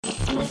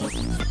Welcome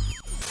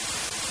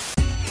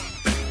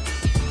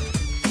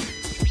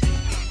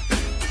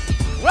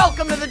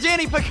to the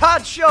Danny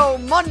Picard Show,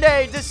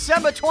 Monday,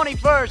 December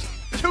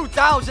 21st,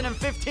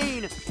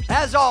 2015.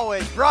 As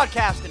always,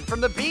 broadcasting from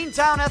the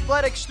Beantown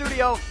Athletics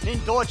Studio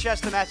in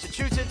Dorchester,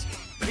 Massachusetts.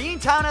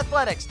 Beantown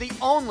Athletics, the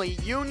only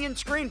union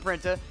screen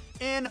printer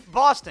in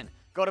Boston.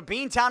 Go to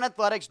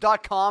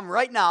beantownathletics.com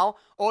right now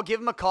or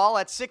give them a call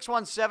at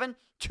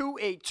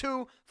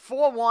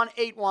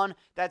 617-282-4181.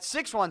 That's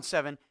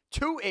 617-282-4181.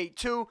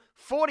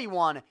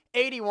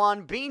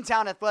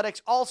 Beantown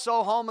Athletics,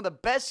 also home of the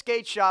best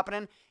skate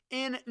shopping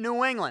in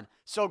New England.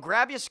 So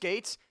grab your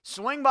skates,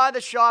 swing by the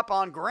shop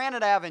on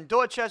Granite Ave in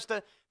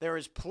Dorchester. There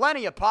is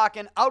plenty of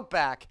parking out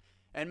back,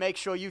 and make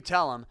sure you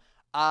tell them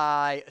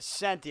I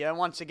sent you. And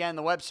once again,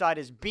 the website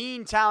is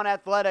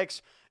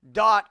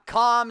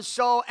beantownathletics.com.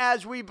 So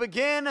as we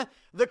begin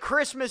the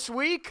Christmas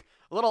week,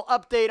 a little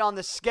update on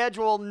the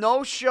schedule.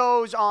 No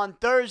shows on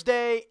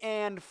Thursday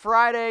and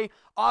Friday,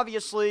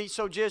 obviously.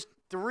 So just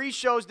 3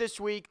 shows this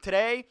week.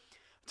 Today,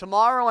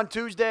 tomorrow on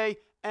Tuesday,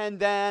 and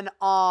then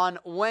on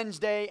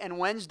Wednesday and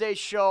Wednesday's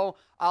show,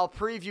 I'll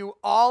preview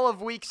all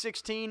of Week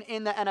 16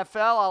 in the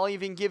NFL. I'll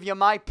even give you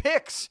my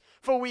picks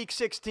for Week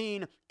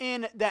 16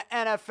 in the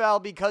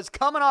NFL, because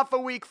coming off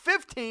of Week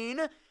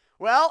 15,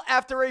 well,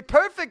 after a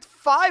perfect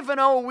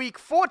 5-0 Week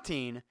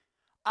 14,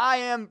 I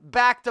am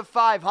back to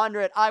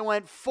 500. I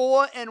went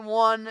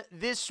 4-1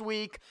 this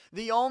week.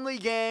 The only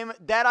game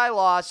that I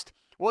lost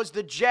was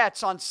the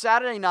Jets on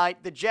Saturday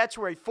night. The Jets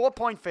were a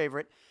 4-point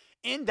favorite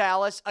in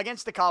Dallas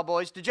against the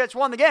Cowboys. The Jets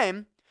won the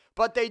game,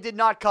 but they did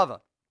not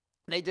cover.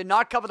 They did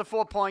not cover the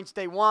 4 points.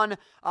 They won,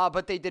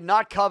 but they did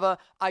not cover.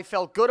 I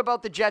felt good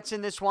about the Jets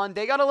in this one.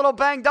 They got a little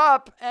banged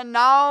up, and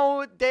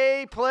now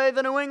they play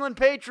the New England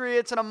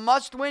Patriots in a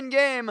must-win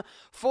game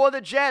for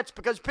the Jets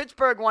because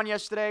Pittsburgh won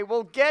yesterday.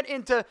 I'll get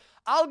into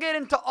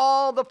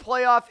all the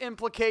playoff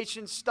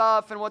implication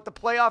stuff and what the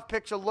playoff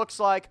picture looks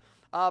like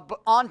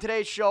on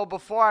today's show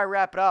before I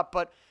wrap it up.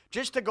 But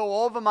just to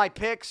go over my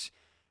picks,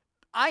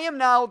 I am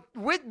now,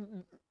 with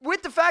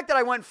the fact that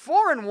I went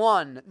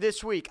 4-1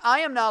 this week, I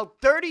am now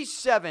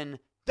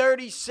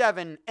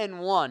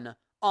 37-1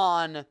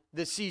 on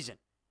the season.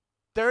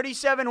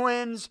 37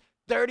 wins,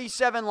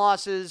 37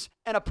 losses,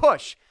 and a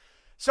push.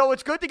 So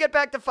it's good to get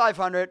back to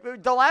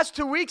 500. The last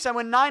 2 weeks, I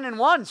went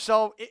 9-1.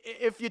 So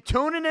if you're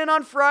tuning in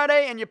on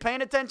Friday and you're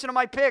paying attention to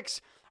my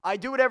picks, I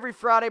do it every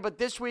Friday, but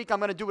this week I'm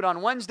going to do it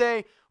on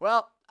Wednesday.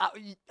 Well,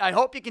 I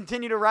hope you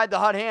continue to ride the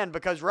hot hand,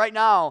 because right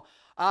now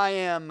I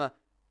am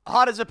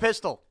hot as a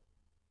pistol.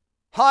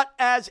 Hot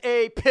as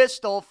a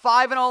pistol.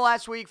 5-0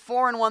 last week,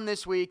 4-1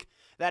 this week.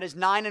 That is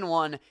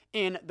 9-1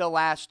 in the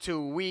last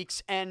 2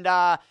 weeks. And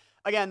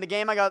again, the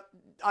game I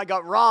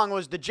got wrong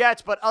was the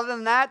Jets. But other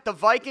than that, the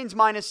Vikings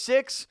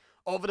 -6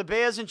 over the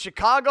Bears in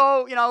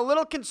Chicago. You know, a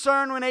little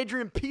concern when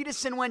Adrian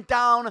Peterson went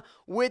down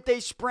with a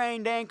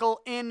sprained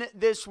ankle in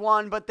this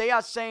one. But they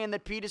are saying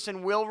that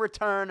Peterson will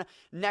return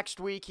next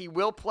week. He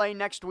will play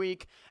next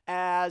week,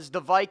 as the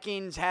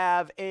Vikings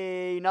have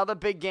another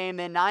big game.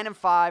 They're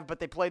 9-5, but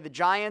they play the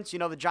Giants. You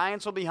know, the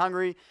Giants will be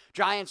hungry.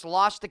 Giants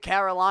lost to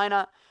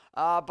Carolina.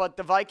 But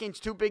the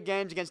Vikings, 2 big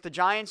games against the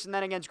Giants and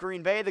then against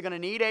Green Bay. They're going to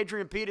need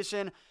Adrian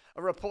Peterson.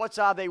 Reports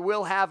are they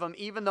will have him,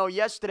 even though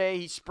yesterday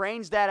he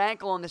sprains that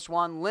ankle in this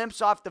one, limps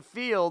off the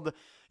field.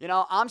 You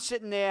know, I'm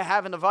sitting there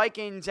having the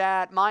Vikings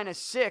at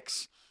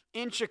 -6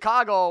 in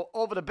Chicago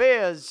over the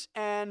Bears,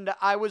 and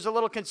I was a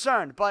little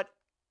concerned, but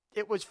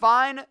it was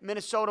fine.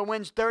 Minnesota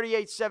wins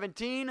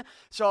 38-17,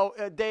 so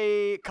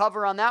they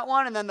cover on that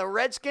one. And then the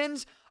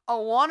Redskins, a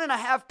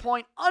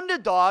 1.5-point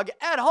underdog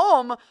at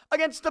home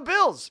against the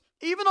Bills.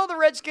 Even though the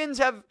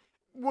Redskins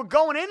were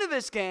going into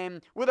this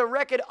game with a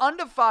record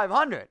under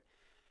 500,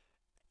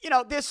 you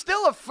know, they're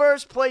still a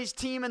first-place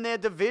team in their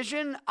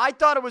division. I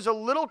thought it was a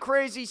little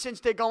crazy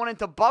since they're going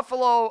into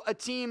Buffalo, a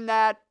team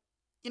that,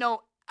 you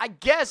know, I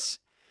guess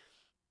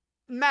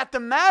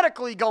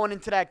mathematically going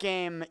into that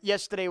game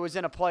yesterday was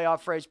in a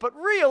playoff race. But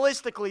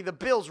realistically, the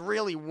Bills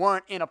really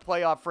weren't in a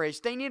playoff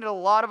race. They needed a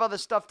lot of other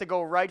stuff to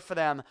go right for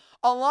them,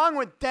 along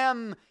with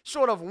them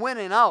sort of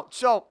winning out.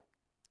 So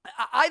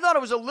I thought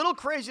it was a little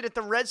crazy that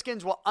the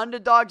Redskins were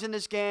underdogs in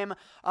this game,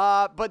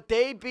 but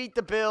they beat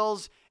the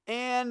Bills,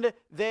 and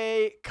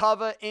they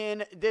cover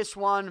in this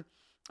one.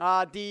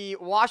 The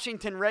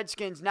Washington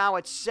Redskins now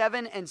at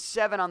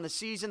 7-7 on the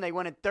season. They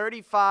win at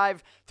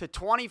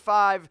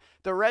 35-25.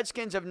 The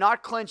Redskins have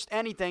not clinched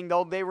anything,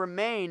 though they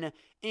remain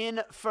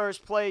in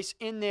first place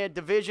in their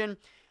division.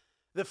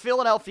 The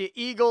Philadelphia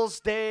Eagles,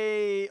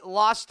 they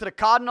lost to the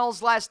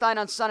Cardinals last night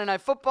on Sunday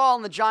Night Football,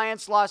 and the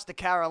Giants lost to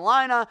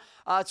Carolina.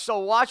 So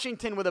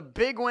Washington with a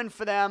big win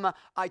for them.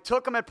 I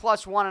took them at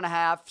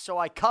 +1.5, so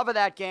I cover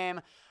that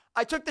game.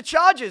 I took the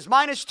Chargers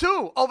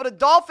 -2 over the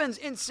Dolphins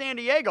in San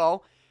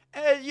Diego.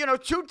 You know,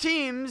 2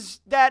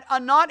 teams that are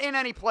not in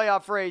any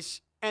playoff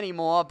race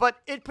anymore, but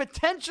it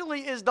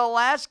potentially is the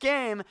last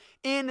game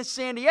in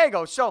San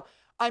Diego. So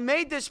I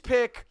made this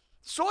pick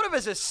sort of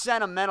as a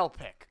sentimental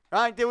pick,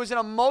 right? There was an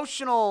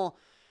emotional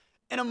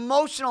an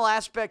emotional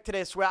aspect to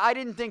this where I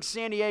didn't think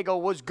San Diego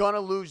was going to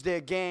lose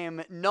their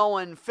game,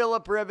 knowing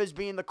Phillip Rivers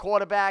being the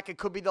quarterback. It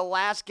could be the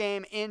last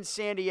game in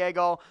San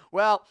Diego.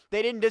 Well,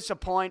 they didn't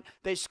disappoint.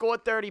 They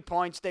scored 30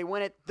 points. They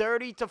win it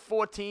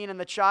 30-14, and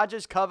the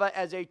Chargers cover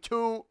as a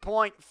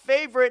 2-point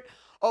favorite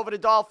over the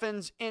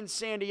Dolphins in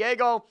San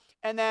Diego.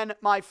 And then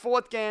my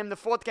fourth game, the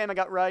fourth game I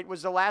got right,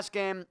 was the last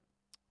game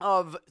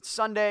of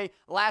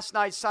last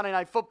night, Sunday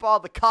Night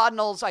Football. The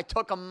Cardinals, I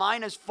took a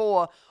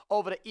 -4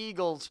 over the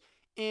Eagles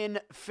in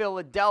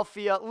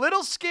Philadelphia.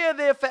 Little scare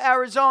there for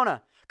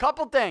Arizona.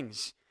 Couple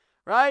things,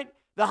 right?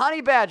 The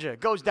Honey Badger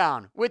goes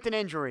down with an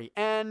injury,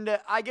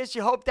 and I guess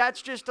you hope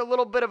that's just a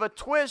little bit of a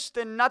twist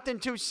and nothing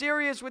too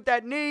serious with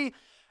that knee.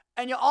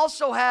 And you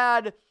also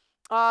had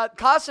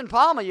Carson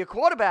Palmer, your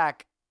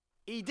quarterback.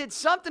 He did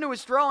something to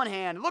his throwing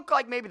hand. Looked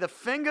like maybe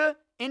the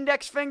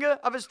index finger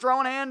of his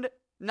throwing hand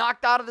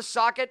knocked out of the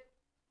socket,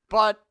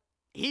 but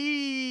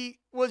he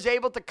was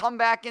able to come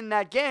back in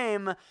that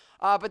game.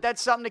 But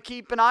that's something to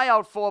keep an eye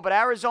out for. But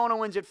Arizona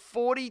wins it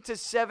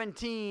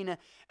 40-17,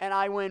 and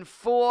I win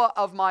 4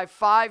 of my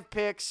 5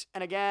 picks.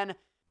 And again,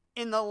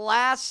 in the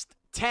last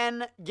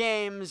 10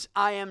 games,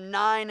 I am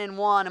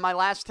 9-1 in my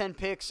last 10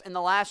 picks. In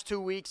the last 2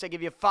 weeks, I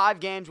give you 5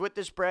 games with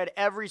the spread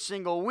every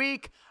single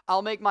week.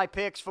 I'll make my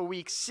picks for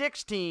week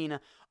 16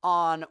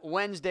 on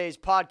Wednesday's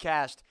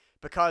podcast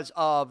because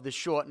of the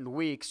shortened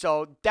week.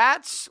 So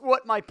that's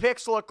what my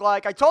picks look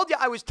like. I told you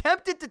I was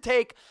tempted to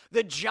take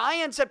the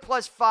Giants at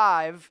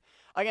 +5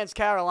 against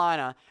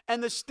Carolina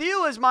and the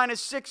Steelers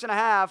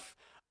 -6.5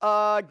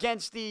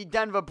 against the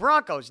Denver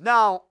Broncos.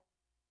 Now,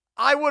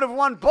 I would have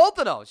won both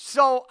of those.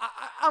 So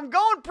I'm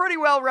going pretty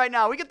well right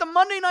now. We get the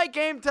Monday night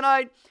game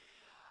tonight.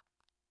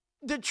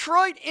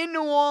 Detroit in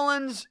New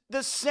Orleans.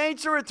 The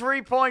Saints are a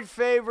 3-point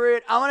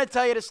favorite. I'm going to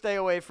tell you to stay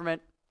away from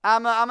it.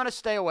 I'm going to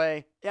stay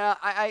away. Yeah,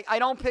 I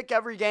don't pick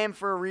every game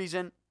for a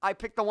reason. I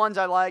pick the ones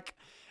I like.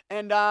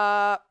 And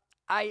I'm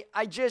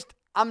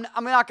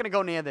not going to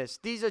go near this.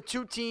 These are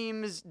 2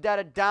 teams that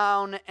are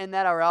down and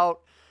that are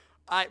out.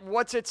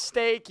 What's at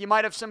stake? You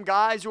might have some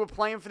guys who are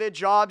playing for their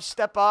jobs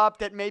step up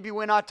that maybe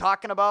we're not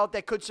talking about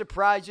that could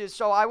surprise you.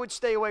 So I would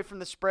stay away from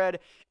the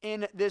spread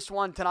in this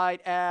one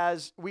tonight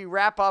as we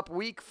wrap up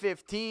Week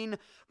 15.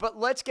 But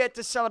let's get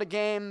to some of the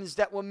games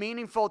that were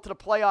meaningful to the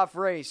playoff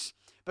race,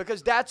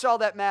 because that's all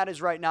that matters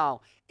right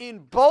now. In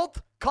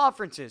both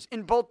conferences,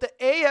 in both the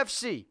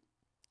AFC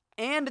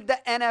and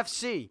the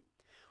NFC,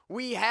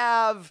 we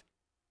have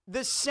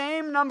the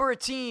same number of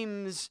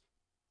teams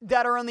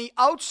that are on the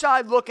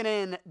outside looking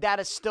in that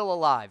is still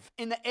alive.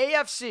 In the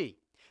AFC,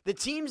 the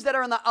teams that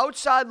are on the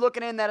outside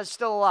looking in that is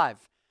still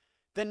alive: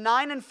 the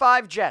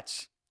 9-5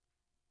 Jets,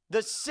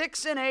 the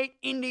 6-8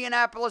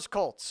 Indianapolis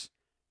Colts,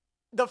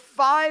 the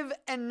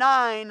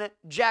 5-9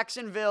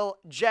 Jacksonville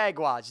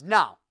Jaguars.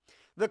 Now,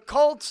 the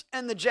Colts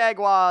and the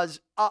Jaguars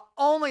are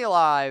only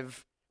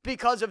alive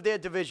because of their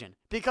division,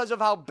 because of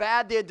how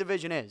bad their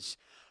division is.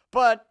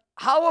 But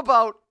how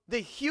about the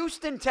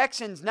Houston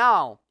Texans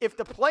now? If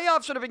the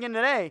playoffs were to begin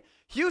today,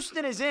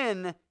 Houston is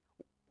in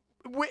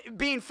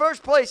being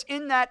first place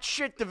in that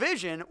shit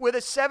division with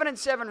a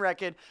 7-7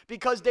 record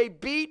because they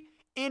beat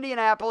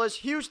Indianapolis.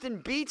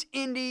 Houston beats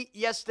Indy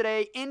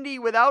yesterday. Indy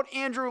without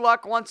Andrew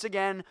Luck once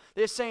again.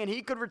 They're saying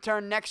he could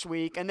return next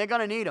week, and they're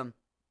going to need him.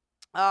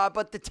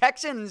 But the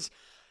Texans,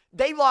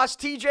 they lost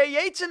TJ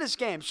Yates in this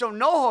game. So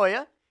no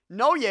Hoyer,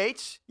 no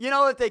Yates. You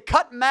know that they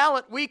cut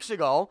Mallett weeks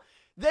ago.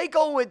 They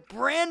go with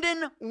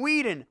Brandon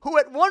Weeden, who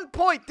at one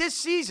point this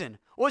season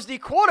was the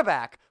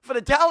quarterback for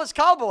the Dallas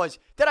Cowboys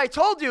that I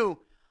told you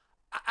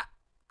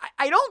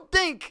I don't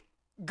think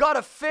got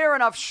a fair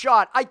enough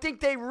shot. I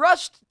think they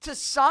rushed to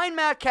sign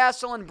Matt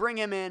Castle and bring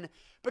him in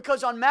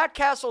because on Matt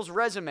Castle's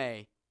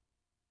resume,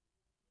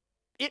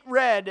 it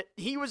read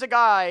he was a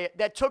guy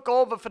that took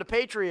over for the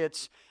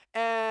Patriots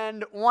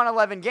and won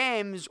 11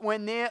 games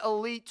when their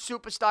elite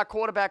superstar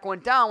quarterback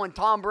went down. When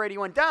Tom Brady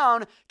went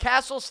down,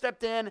 Castle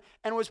stepped in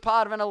and was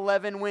part of an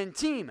 11-win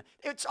team.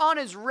 It's on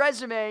his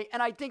resume,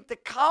 and I think the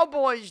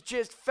Cowboys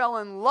just fell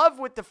in love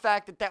with the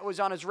fact that that was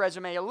on his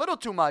resume a little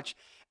too much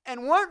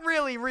and weren't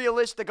really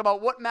realistic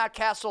about what Matt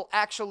Castle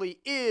actually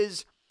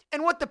is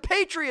and what the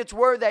Patriots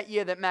were that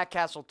year that Matt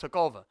Castle took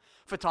over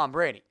for Tom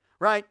Brady,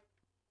 right?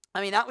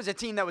 I mean, that was a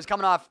team that was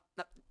coming off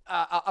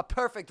a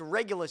perfect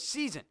regular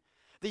season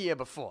the year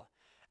before.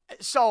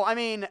 So, I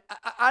mean,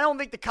 I don't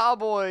think the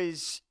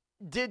Cowboys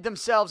did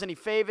themselves any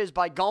favors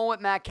by going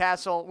with Matt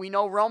Castle. We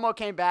know Romo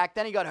came back,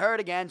 then he got hurt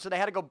again, so they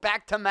had to go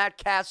back to Matt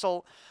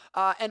Castle,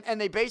 and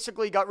they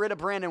basically got rid of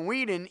Brandon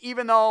Weeden,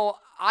 even though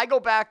I go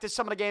back to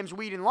some of the games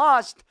Weeden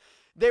lost.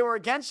 They were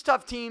against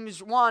tough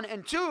teams, 1,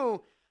 and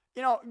 2,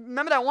 you know,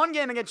 remember that one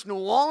game against New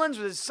Orleans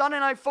with his Sunday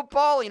Night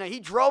Football? You know, he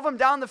drove them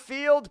down the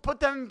field,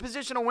 put them in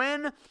position to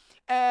win.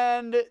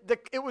 And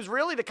it was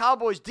really the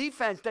Cowboys'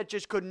 defense that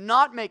just could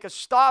not make a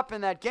stop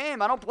in that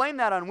game. I don't blame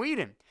that on Weeden.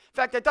 In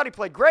fact, I thought he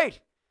played great.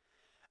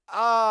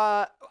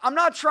 I'm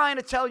not trying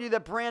to tell you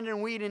that Brandon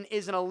Weeden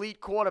is an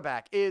elite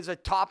quarterback, is a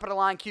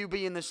top-of-the-line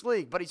QB in this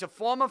league, but he's a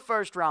former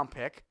first-round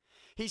pick.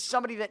 He's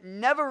somebody that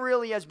never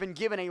really has been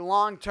given a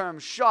long-term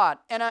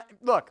shot. And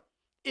look,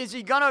 is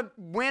he going to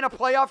win a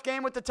playoff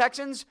game with the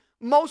Texans?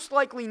 Most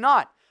likely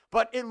not.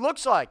 But it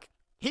looks like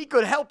he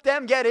could help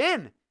them get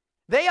in.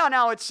 They are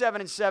now at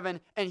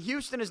 7-7, and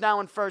Houston is now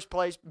in first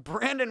place.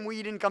 Brandon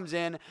Weeden comes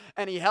in,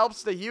 and he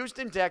helps the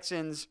Houston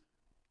Texans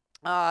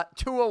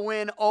to a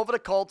win over the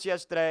Colts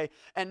yesterday,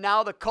 and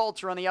now the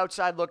Colts are on the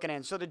outside looking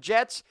in. So the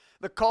Jets,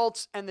 the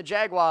Colts, and the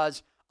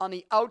Jaguars on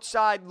the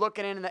outside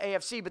looking in the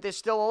AFC, but they're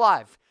still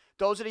alive.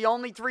 Those are the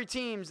only three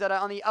teams that are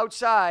on the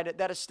outside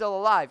that are still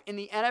alive. In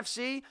the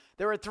NFC,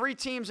 there are three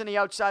teams on the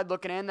outside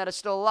looking in that are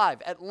still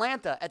alive.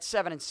 Atlanta at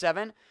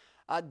 7-7.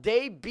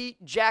 They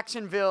beat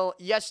Jacksonville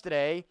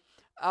yesterday.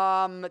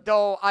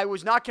 Though I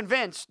was not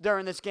convinced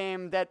during this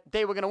game that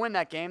they were going to win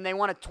that game. They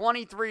won it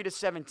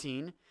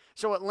 23-17.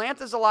 So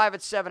Atlanta's alive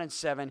at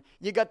 7-7.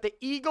 You got the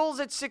Eagles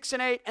at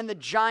 6-8 and the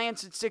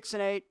Giants at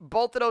 6-8.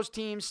 Both of those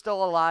teams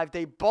still alive.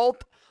 They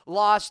both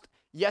lost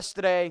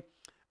yesterday.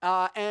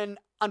 And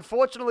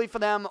unfortunately for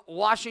them,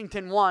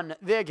 Washington won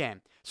their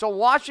game. So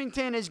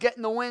Washington is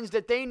getting the wins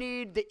that they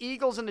need. The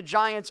Eagles and the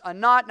Giants are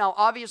not. Now,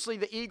 obviously,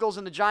 the Eagles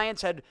and the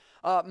Giants had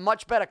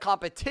much better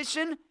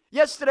competition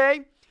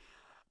yesterday.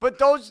 But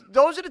those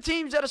are the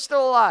teams that are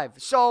still alive.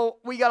 So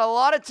we got a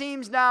lot of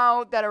teams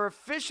now that are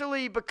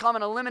officially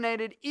becoming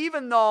eliminated,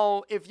 even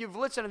though if you've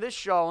listened to this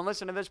show and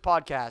listened to this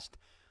podcast,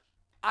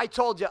 I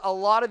told you a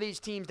lot of these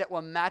teams that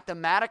were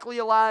mathematically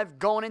alive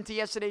going into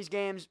yesterday's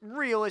games,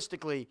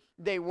 realistically,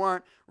 they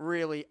weren't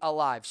really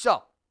alive.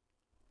 So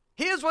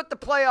here's what the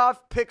playoff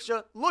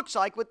picture looks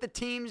like with the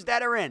teams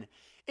that are in.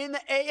 In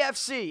the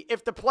AFC,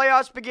 if the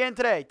playoffs began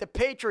today, the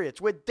Patriots,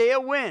 with their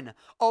win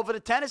over the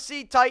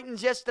Tennessee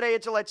Titans yesterday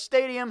at Gillette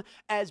Stadium,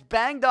 as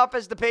banged up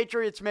as the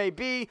Patriots may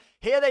be,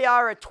 here they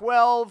are at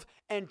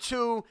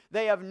 12-2.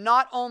 They have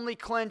not only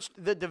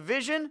clinched the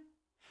division,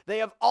 they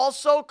have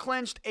also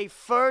clinched a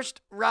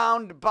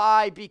first-round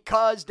bye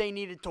because they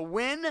needed to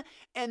win,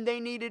 and they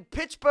needed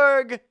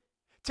Pittsburgh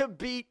to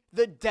beat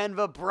the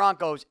Denver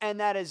Broncos. And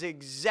that is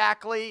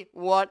exactly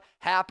what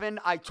happened.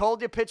 I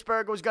told you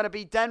Pittsburgh was going to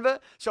beat Denver.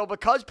 So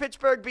because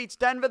Pittsburgh beats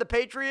Denver, the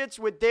Patriots,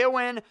 with their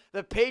win,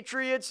 the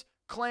Patriots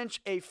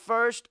clinch a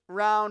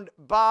first-round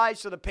bye.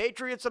 So the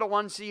Patriots are the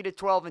 1 seed at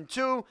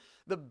 12-2.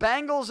 The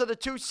Bengals are the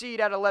 2 seed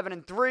at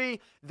 11-3.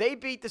 They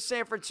beat the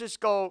San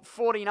Francisco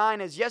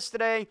 49ers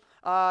yesterday.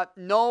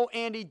 No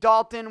Andy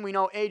Dalton. We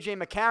know A.J.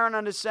 McCarron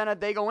under center.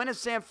 They go into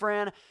San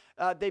Fran.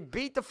 They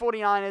beat the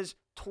 49ers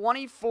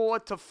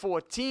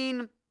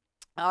 24-14,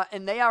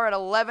 and they are at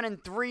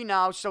 11-3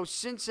 now. So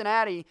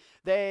Cincinnati,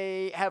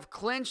 they have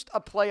clinched a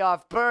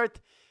playoff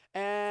berth,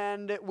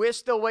 and we're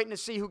still waiting to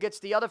see who gets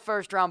the other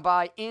first-round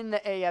bye in the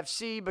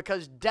AFC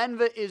because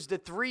Denver is the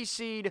 3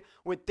 seed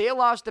with their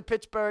loss to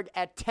Pittsburgh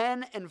at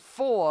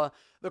 10-4.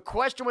 The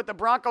question with the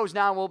Broncos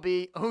now will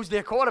be who's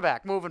their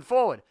quarterback moving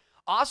forward.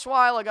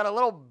 Osweiler got a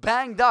little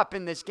banged up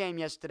in this game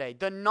yesterday.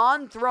 The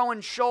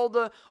non-throwing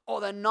shoulder or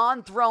the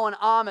non-throwing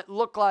arm, it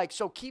looked like.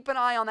 So keep an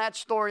eye on that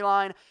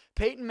storyline.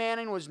 Peyton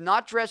Manning was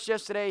not dressed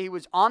yesterday. He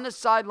was on the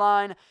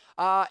sideline.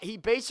 He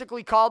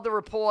basically called the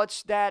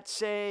reports that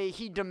say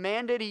he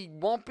demanded he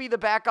won't be the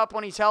backup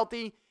when he's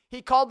healthy.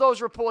 He called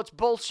those reports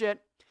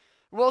bullshit.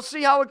 We'll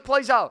see how it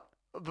plays out.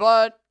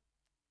 But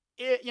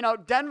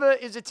Denver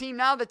is a team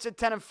now that's at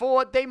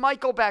 10-4. They might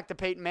go back to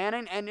Peyton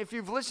Manning, and if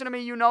you've listened to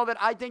me, you know that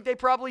I think they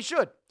probably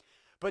should.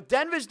 But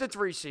Denver's the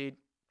 3 seed.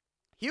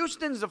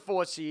 Houston's the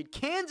 4 seed.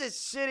 Kansas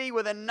City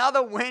with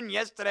another win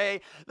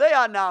yesterday. They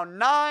are now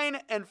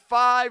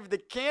 9-5.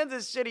 The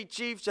Kansas City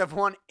Chiefs have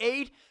won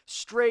 8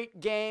 straight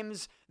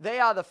games.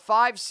 They are the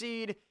 5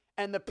 seed,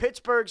 and the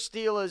Pittsburgh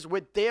Steelers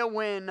with their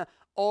win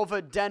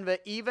over Denver.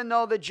 Even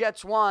though the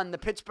Jets won, the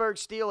Pittsburgh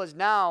Steelers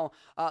now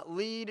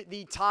lead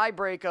the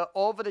tiebreaker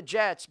over the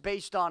Jets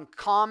based on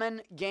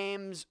common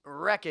games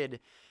record.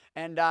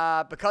 And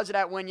because of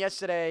that win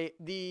yesterday,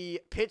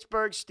 the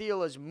Pittsburgh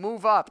Steelers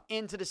move up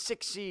into the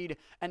 6th seed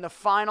and the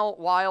final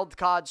wild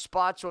card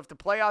spot. So if the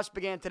playoffs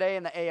began today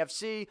in the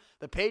AFC,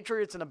 the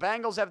Patriots and the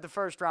Bengals have the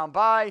first round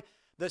bye.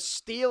 The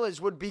Steelers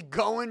would be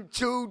going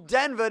to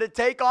Denver to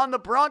take on the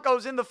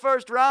Broncos in the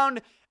first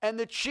round, and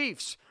the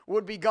Chiefs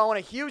would be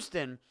going to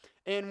Houston,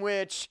 in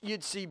which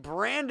you'd see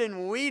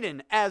Brandon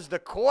Weeden as the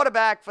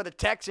quarterback for the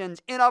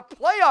Texans in a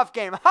playoff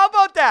game. How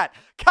about that?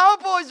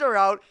 Cowboys are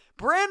out.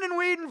 Brandon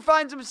Weeden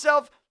finds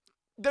himself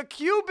the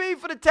QB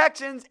for the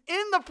Texans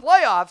in the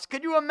playoffs.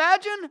 Could you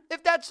imagine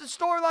if that's the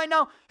storyline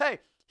now? Hey,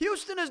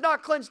 Houston has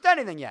not clinched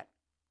anything yet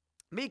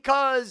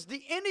because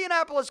the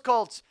Indianapolis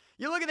Colts,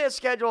 you look at their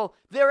schedule,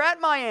 they're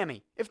at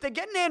Miami. If they're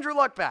getting Andrew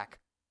Luck back,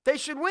 they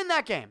should win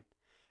that game.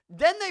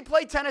 Then they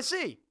play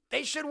Tennessee.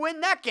 They should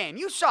win that game.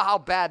 You saw how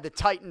bad the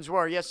Titans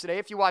were yesterday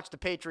if you watched the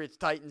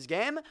Patriots-Titans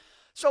game.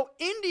 So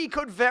Indy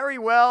could very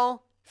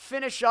well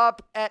finish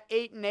up at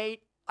 8-8.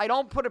 I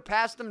don't put it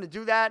past them to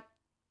do that.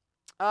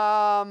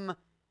 And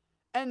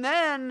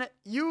then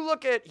you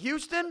look at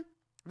Houston,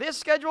 their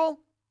schedule,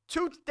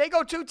 they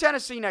go to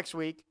Tennessee next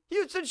week.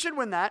 Houston should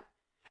win that.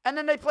 And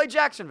then they play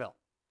Jacksonville.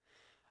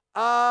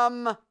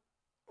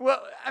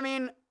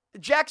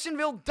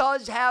 Jacksonville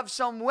does have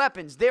some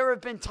weapons. There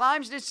have been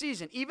times this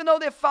season, even though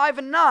they're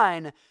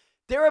 5-9,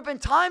 there have been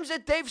times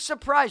that they've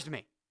surprised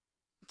me.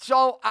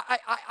 So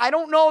I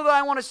don't know that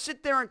I want to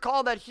sit there and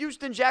call that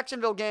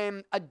Houston-Jacksonville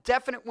game a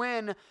definite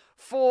win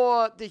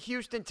for the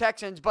Houston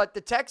Texans. But the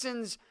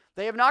Texans,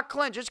 they have not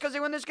clinched. Just because they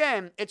win this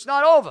game, it's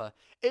not over.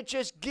 It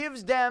just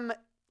gives them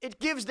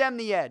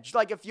the edge.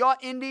 Like if you're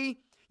Indy,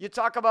 you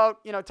talk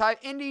about,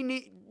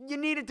 Indy, you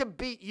needed to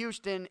beat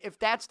Houston if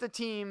that's the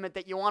team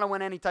that you want to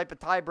win any type of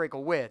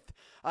tiebreaker with.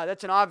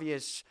 That's an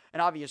obvious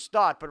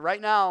thought. But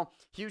right now,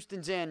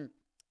 Houston's in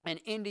and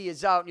Indy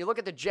is out. And you look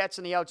at the Jets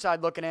on the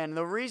outside looking in. And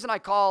the reason I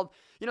called,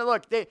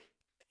 look,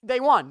 they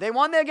won. They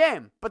won their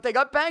game, but they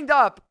got banged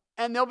up,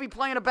 and they'll be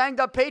playing a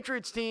banged-up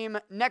Patriots team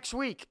next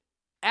week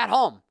at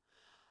home.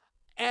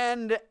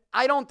 And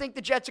I don't think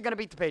the Jets are going to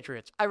beat the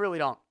Patriots. I really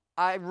don't.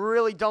 I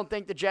really don't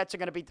think the Jets are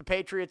going to beat the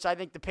Patriots. I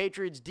think the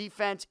Patriots'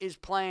 defense is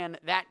playing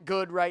that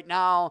good right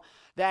now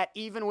that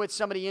even with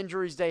some of the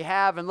injuries they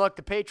have, and look,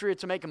 the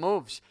Patriots are making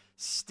moves.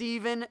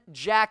 Steven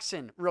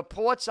Jackson,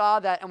 reports are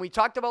that, and we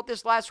talked about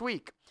this last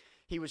week,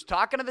 he was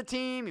talking to the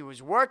team. He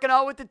was working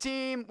out with the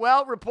team.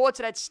 Well, reports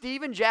that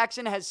Steven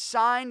Jackson has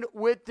signed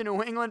with the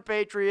New England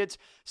Patriots.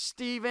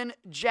 Steven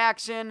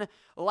Jackson,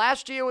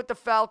 last year with the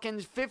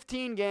Falcons,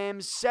 15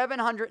 games,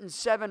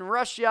 707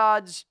 rush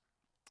yards,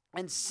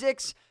 and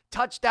 6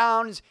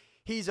 touchdowns.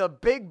 He's a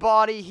big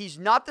body. He's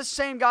not the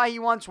same guy he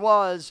once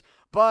was.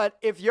 But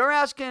if you're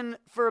asking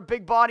for a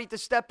big body to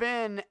step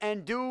in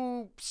and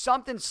do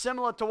something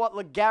similar to what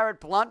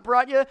LeGarrette Blount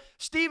brought you,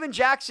 Steven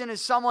Jackson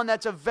is someone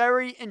that's a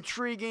very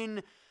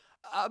intriguing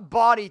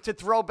body to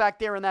throw back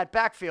there in that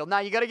backfield. Now,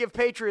 you got to give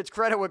Patriots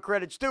credit where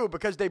credit's due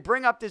because they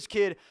bring up this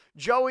kid,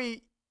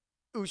 Joey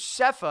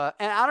Usefa,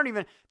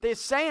 and they're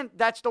saying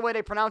that's the way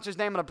they pronounce his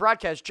name on the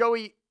broadcast,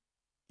 Joey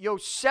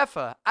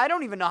Yosefa. I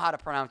don't even know how to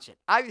pronounce it.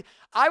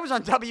 I was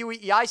on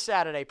WEEI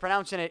Saturday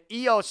pronouncing it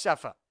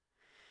Iosefa.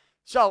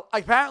 So,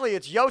 apparently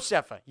it's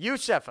Yusefa,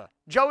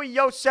 Joey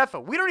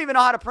Yosefa. We don't even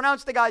know how to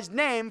pronounce the guy's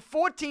name.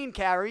 14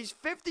 carries,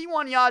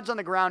 51 yards on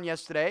the ground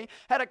yesterday.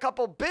 Had a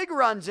couple big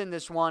runs in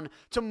this one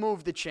to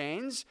move the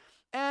chains.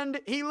 And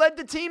he led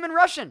the team in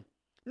rushing.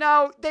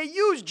 Now, they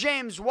used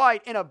James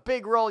White in a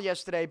big role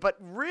yesterday, but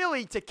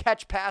really to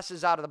catch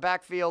passes out of the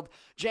backfield.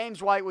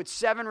 James White with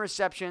 7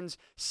 receptions,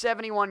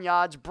 71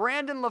 yards.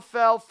 Brandon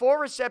LaFell, 4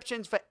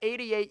 receptions for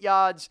 88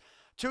 yards.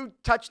 2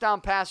 touchdown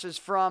passes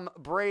from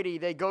Brady.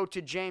 They go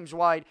to James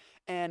White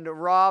and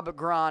Rob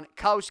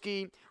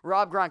Gronkowski.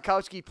 Rob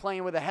Gronkowski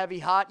playing with a heavy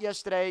heart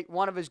yesterday.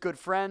 One of his good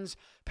friends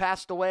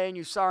passed away, and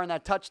you saw in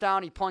that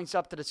touchdown, he points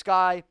up to the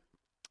sky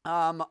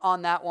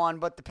on that one.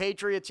 But the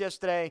Patriots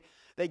yesterday,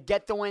 they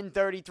get the win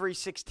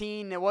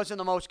 33-16. It wasn't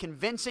the most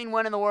convincing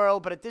win in the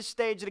world, but at this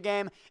stage of the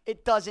game,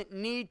 it doesn't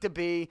need to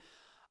be.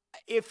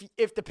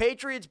 If the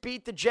Patriots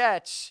beat the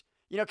Jets,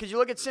 because you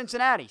look at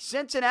Cincinnati.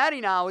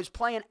 Cincinnati now is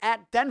playing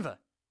at Denver.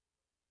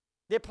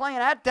 They're playing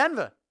at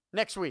Denver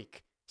next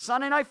week.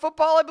 Sunday Night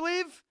Football, I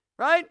believe,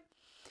 right?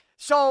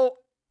 So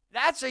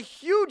that's a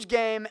huge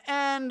game,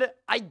 and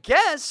I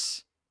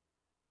guess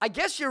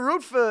you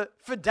root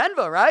for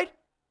Denver, right?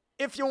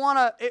 If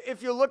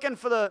you're looking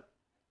for the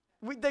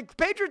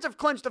Patriots have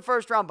clinched the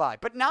first round bye,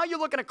 but now you're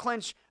looking to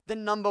clinch the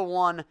number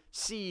 1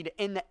 seed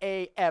in the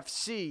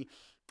AFC.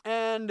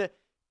 And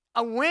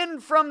a win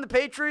from the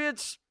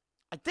Patriots,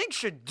 I think,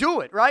 should do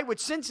it, right? With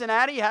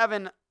Cincinnati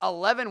having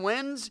 11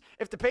 wins,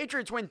 if the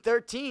Patriots win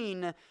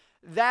 13,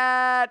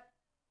 that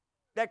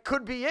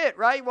could be it,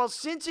 right? Well,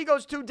 since he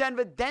goes to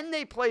Denver, then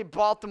they play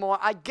Baltimore.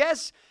 I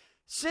guess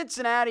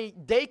Cincinnati,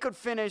 they could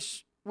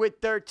finish with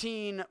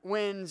 13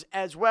 wins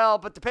as well.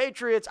 But the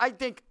Patriots, I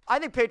think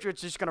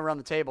Patriots are just going to run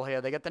the table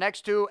here. They get the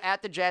next 2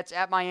 at the Jets,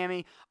 at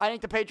Miami. I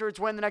think the Patriots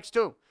win the next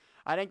 2.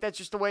 I think that's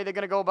just the way they're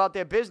going to go about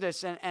their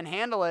business and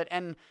handle it.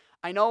 And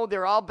I know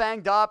they're all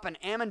banged up, and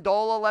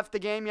Amendola left the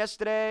game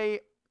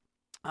yesterday.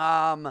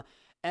 And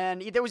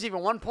there was even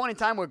one point in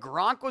time where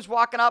Gronk was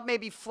walking up,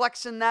 maybe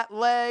flexing that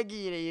leg.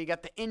 You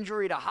got the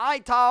injury to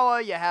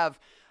Hightower. You have,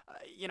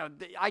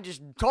 I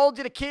just told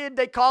you the kid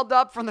they called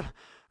up from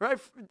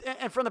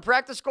the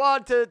practice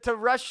squad to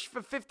rush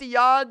for 50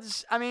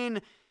 yards. I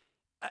mean,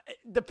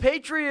 the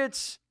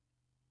Patriots,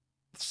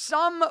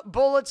 some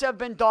bullets have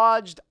been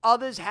dodged,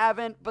 others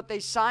haven't, but they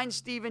signed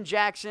Steven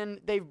Jackson.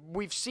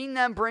 We've seen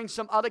them bring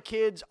some other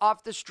kids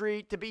off the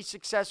street to be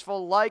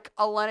successful, like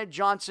a Leonard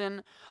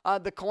Johnson,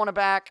 the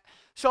cornerback.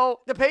 So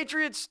the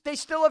Patriots, they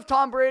still have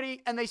Tom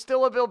Brady, and they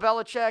still have Bill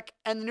Belichick.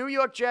 And the New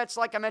York Jets,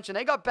 like I mentioned,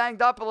 they got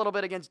banged up a little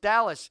bit against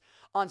Dallas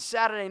on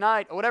Saturday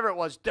night, or whatever it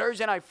was,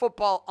 Thursday Night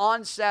Football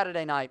on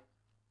Saturday night.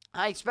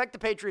 I expect the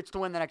Patriots to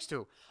win the next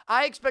 2.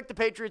 I expect the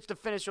Patriots to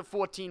finish with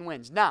 14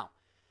 wins. Now,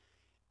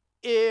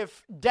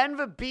 if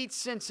Denver beats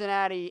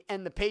Cincinnati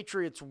and the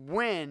Patriots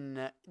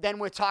win, then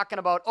we're talking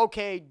about,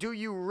 okay, do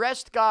you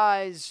rest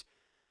guys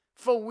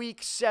for Week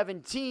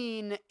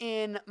 17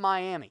 in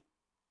Miami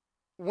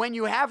when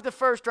you have the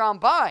first round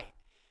bye?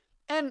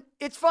 And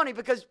it's funny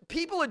because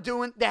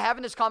they're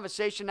having this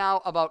conversation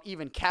now about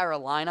even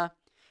Carolina,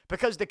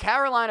 because the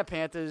Carolina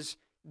Panthers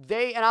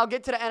and I'll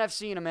get to the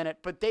NFC in a minute,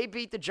 but they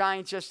beat the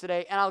Giants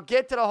yesterday, and I'll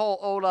get to the whole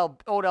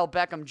Odell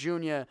Beckham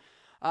Jr.,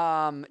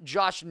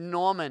 Josh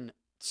Norman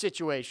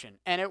situation,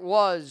 and it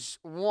was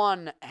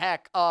one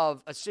heck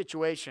of a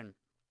situation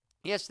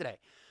yesterday.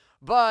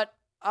 But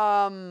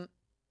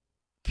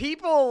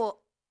people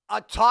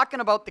are talking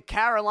about the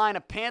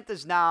Carolina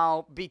Panthers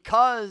now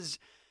because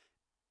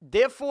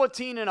they're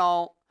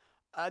 14-0.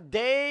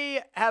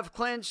 They have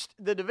clinched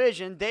the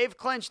division. They've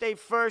clinched a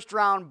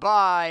first-round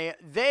bye.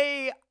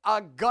 They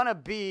are going to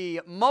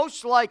be,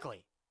 most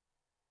likely,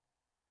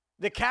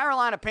 the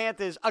Carolina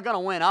Panthers are going to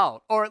win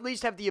out, or at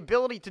least have the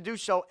ability to do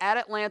so at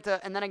Atlanta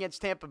and then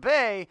against Tampa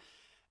Bay.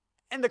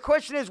 And the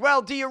question is,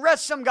 well, do you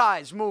rest some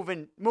guys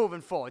moving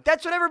forward?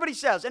 That's what everybody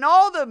says. And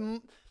all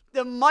the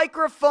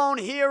microphone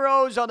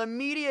heroes or the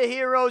media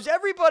heroes,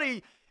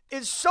 everybody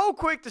is so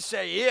quick to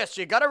say, yes,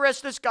 you got to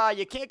rest this guy.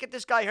 You can't get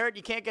this guy hurt.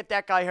 You can't get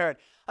that guy hurt.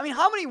 I mean,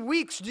 how many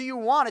weeks do you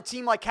want a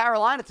team like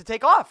Carolina to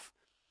take off?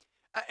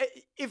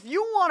 If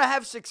you want to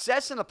have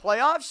success in the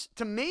playoffs,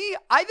 to me,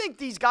 I think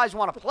these guys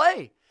want to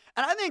play.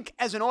 And I think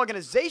as an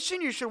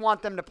organization, you should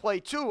want them to play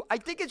too. I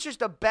think it's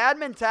just a bad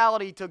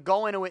mentality to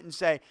go into it and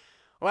say,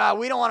 well,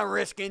 we don't want to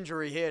risk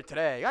injury here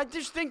today. I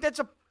think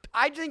that's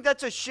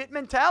a shit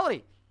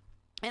mentality.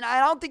 And I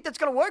don't think that's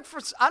going to work for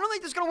you. I don't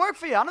think it's going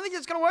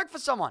to work for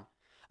someone.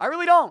 I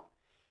really don't.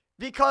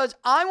 Because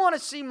I want to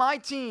see my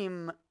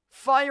team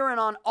firing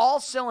on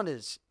all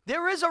cylinders.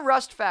 There is a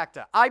rust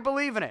factor. I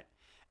believe in it.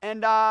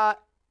 And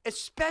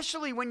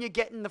especially when you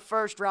get in the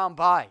first round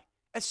bye.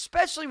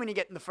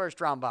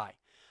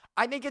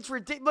 I think it's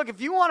ridiculous. Look,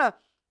 if you want to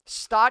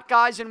start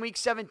guys in week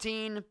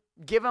 17,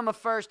 give them a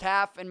first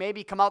half and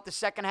maybe come out the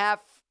second half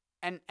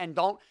and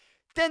don't,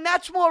 then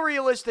that's more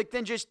realistic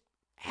than just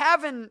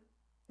having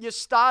your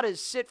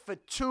starters sit for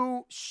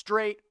 2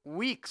 straight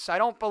weeks. I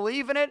don't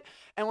believe in it.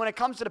 And when it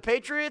comes to the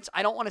Patriots,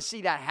 I don't want to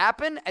see that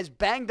happen. As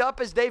banged up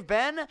as they've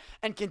been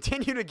and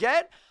continue to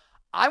get,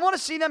 I want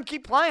to see them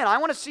keep playing. I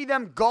want to see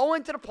them go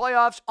into the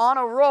playoffs on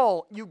a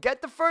roll. You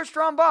get the first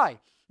round bye.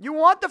 You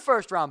want the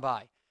first round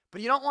bye, but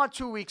you don't want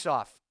 2 weeks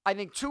off. I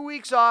think 2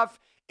 weeks off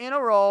in a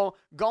row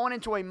going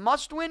into a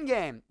must-win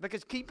game,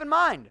 because keep in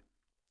mind,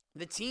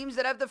 the teams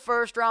that have the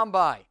first round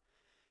bye,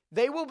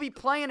 they will be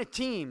playing a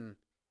team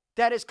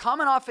that is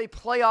coming off a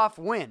playoff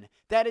win,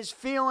 that is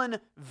feeling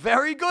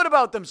very good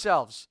about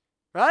themselves,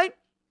 right?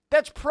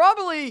 That's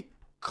probably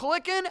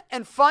clicking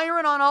and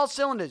firing on all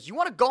cylinders. You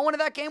want to go into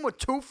that game with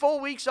 2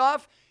 full weeks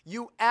off?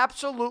 You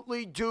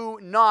absolutely do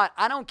not.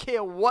 I don't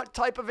care what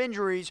type of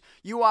injuries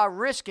you are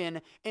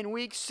risking in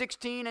weeks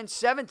 16 and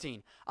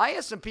 17. I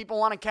hear some people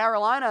wanting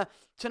Carolina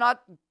to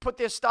not put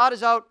their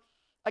starters out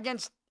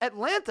against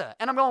Atlanta.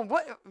 And I'm going,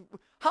 what?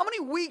 How many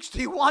weeks do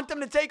you want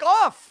them to take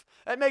off?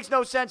 That makes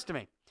no sense to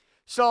me.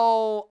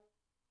 So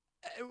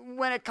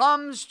when it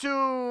comes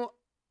to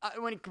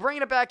when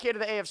bringing it back here to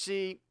the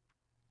AFC,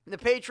 the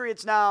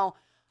Patriots now,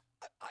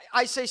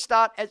 I say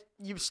start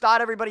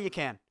everybody you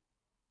can.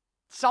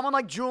 Someone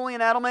like Julian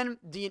Edelman,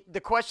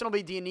 the question will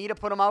be, do you need to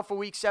put him out for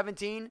week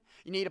 17?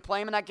 You need to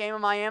play him in that game in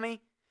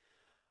Miami?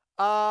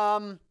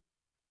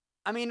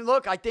 I mean,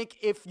 look, I think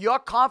if you're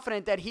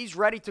confident that he's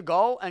ready to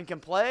go and can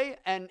play,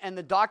 and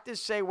the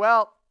doctors say,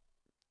 well,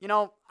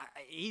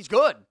 he's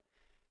good,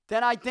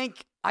 then I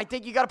think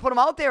you got to put him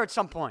out there at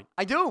some point.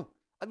 I do.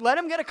 Let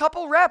him get a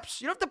couple reps.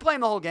 You don't have to play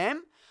him the whole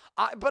game,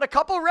 but a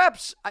couple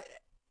reps.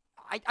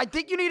 I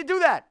think you need to do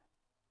that.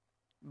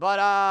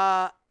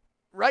 But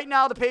right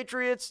now, the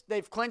Patriots,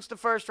 they've clinched the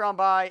first round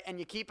bye, and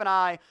you keep an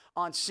eye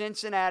on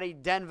Cincinnati,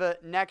 Denver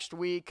next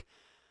week.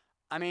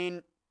 I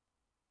mean,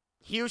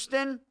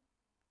 Houston,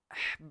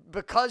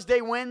 because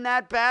they win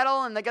that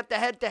battle and they got the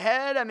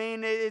head-to-head, I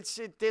mean,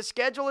 their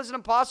schedule isn't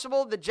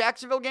impossible. The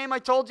Jacksonville game I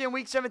told you in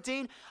Week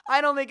 17, I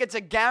don't think it's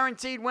a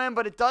guaranteed win,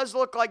 but it does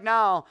look like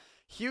now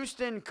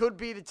Houston could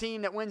be the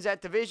team that wins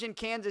that division.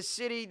 Kansas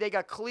City, they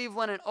got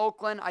Cleveland and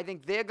Oakland. I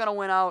think they're going to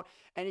win out.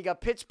 And you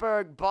got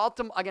Pittsburgh,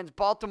 against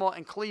Baltimore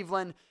and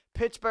Cleveland.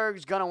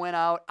 Pittsburgh's going to win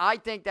out. I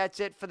think that's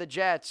it for the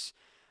Jets,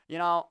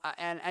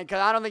 and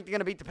because I don't think they're going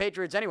to beat the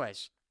Patriots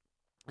anyways.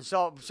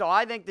 So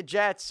I think the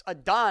Jets are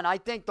done. I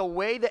think the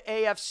way the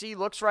AFC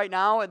looks right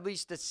now, at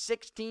least the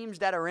 6 teams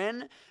that are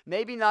in,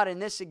 maybe not in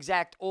this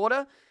exact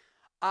order,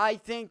 I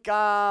think these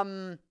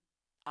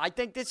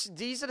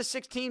are the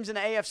 6 teams in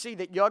the AFC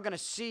that you're going to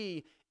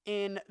see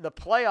in the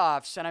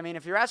playoffs. And I mean,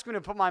 if you're asking me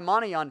to put my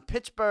money on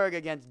Pittsburgh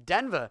against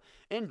Denver,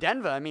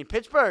 I mean,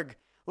 Pittsburgh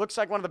looks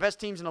like one of the best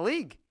teams in the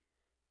league.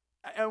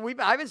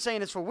 And I've been saying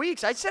this for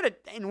weeks. I said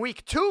it in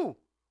week 2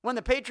 when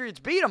the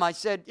Patriots beat them. I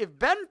said, if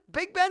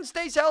Big Ben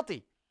stays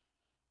healthy,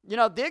 they're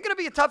going to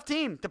be a tough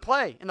team to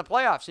play in the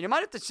playoffs, and you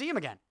might have to see him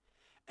again.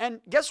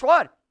 And guess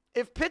what?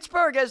 If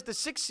Pittsburgh has the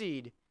 6th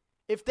seed,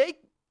 if they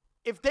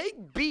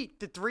beat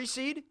the 3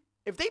 seed,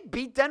 if they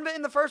beat Denver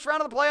in the first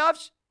round of the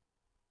playoffs,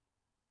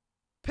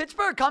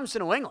 Pittsburgh comes to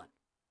New England.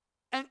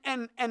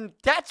 And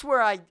that's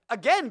where I,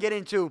 again, get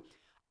into,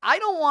 I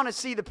don't want to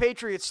see the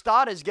Patriots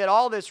starters get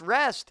all this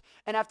rest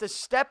and have to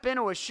step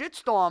into a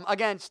shitstorm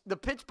against the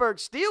Pittsburgh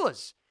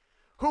Steelers,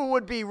 who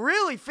would be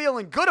really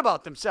feeling good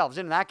about themselves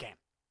in that game.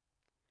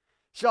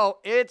 So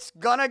it's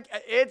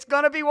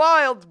gonna be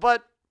wild,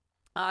 but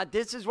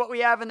this is what we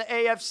have in the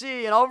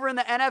AFC. And over in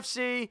the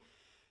NFC,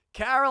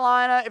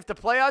 Carolina, if the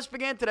playoffs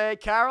begin today,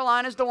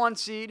 Carolina's the 1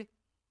 seed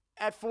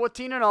at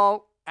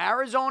 14-0.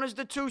 Arizona's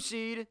the 2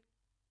 seed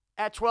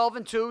at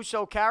 12-2.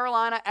 So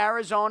Carolina,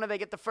 Arizona, they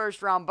get the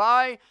first round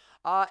bye.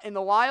 In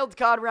the wild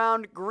card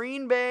round,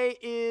 Green Bay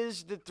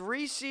is the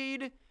 3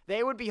 seed.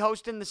 They would be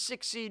hosting the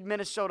 6 seed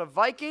Minnesota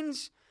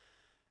Vikings.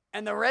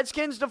 And the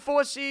Redskins, the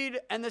 4 seed,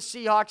 and the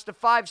Seahawks, the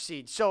 5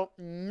 seed. So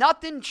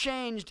nothing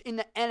changed in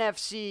the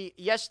NFC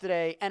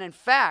yesterday. And in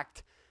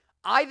fact,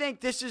 I think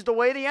this is the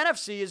way the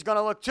NFC is going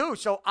to look too.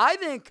 So I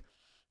think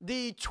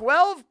the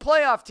 12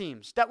 playoff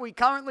teams that we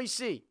currently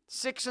see,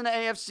 6 in the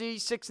AFC,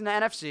 6 in the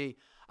NFC,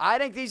 I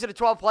think these are the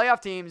 12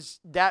 playoff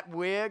teams that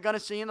we're going to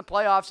see in the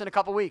playoffs in a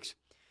couple weeks.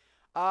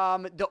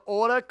 The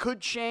order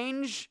could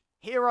change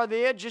here or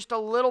there just a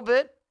little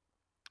bit,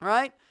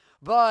 right?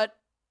 But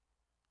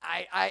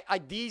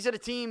these are the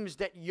teams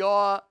that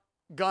you're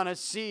going to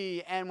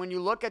see. And when you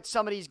look at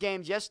some of these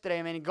games yesterday,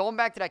 I mean, going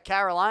back to that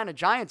Carolina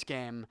Giants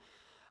game,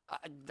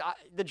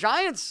 the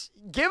Giants,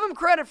 give them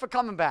credit for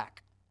coming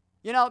back.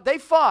 You know, they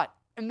fought,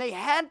 and they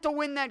had to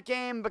win that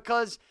game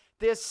because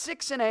they're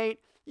 6-8.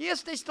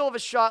 Yes, they still have a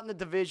shot in the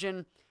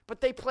division,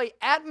 but they play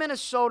at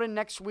Minnesota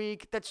next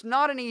week. That's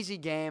not an easy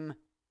game.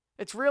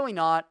 It's really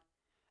not.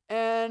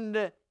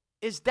 And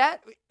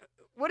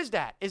what is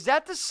that? Is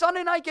that the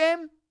Sunday night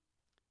game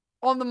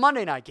or the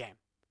Monday night game?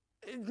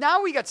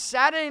 Now we got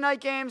Saturday night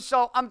games,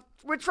 so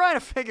we're trying to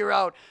figure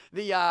out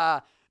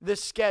the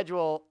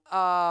schedule.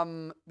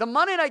 The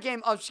Monday night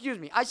game,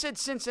 I said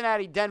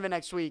Cincinnati-Denver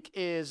next week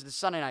is the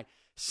Sunday night.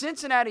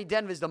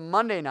 Cincinnati-Denver is the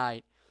Monday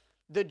night.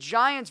 The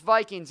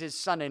Giants-Vikings is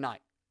Sunday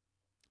night.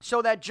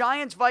 So that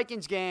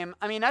Giants-Vikings game,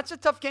 I mean, that's a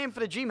tough game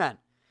for the G-Men.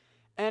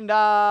 And,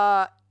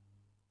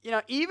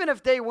 even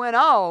if they win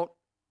out,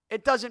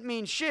 it doesn't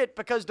mean shit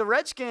because the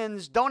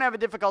Redskins don't have a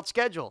difficult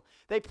schedule.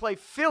 They play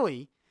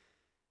Philly.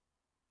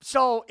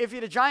 So if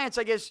you're the Giants,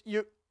 I guess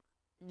you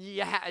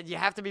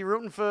have to be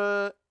rooting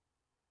for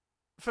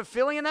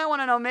Philly in that one.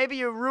 I know maybe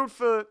you root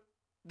for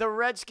the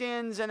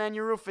Redskins and then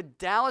you root for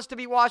Dallas to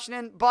beat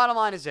Washington. Bottom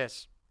line is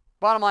this.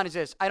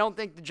 I don't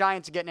think the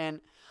Giants are getting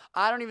in.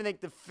 I don't even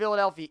think the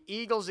Philadelphia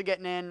Eagles are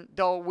getting in,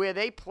 though where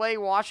they play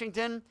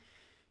Washington,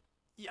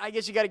 I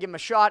guess you got to give them a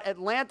shot.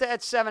 Atlanta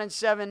at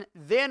 7-7,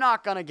 they're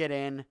not going to get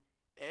in.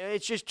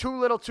 It's just too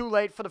little too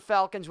late for the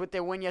Falcons with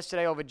their win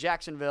yesterday over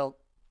Jacksonville.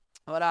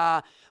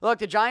 But look,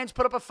 the Giants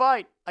put up a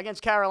fight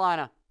against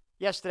Carolina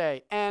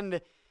yesterday. And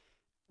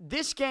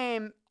this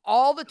game,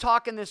 all the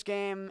talk in this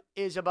game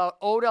is about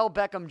Odell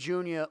Beckham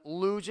Jr.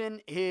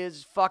 losing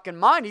his fucking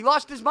mind. He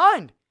lost his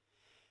mind.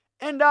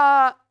 And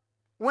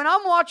when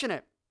I'm watching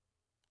it,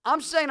 I'm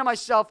saying to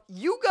myself,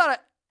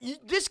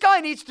 this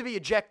guy needs to be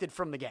ejected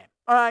from the game.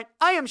 All right?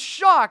 I am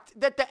shocked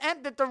that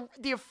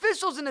the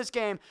officials in this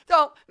game,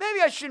 though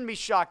maybe I shouldn't be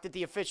shocked that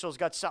the officials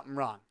got something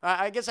wrong.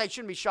 I guess I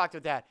shouldn't be shocked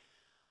with that.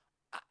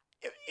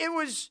 It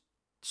was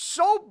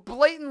so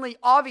blatantly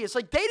obvious.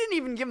 Like, they didn't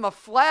even give him a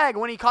flag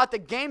when he caught the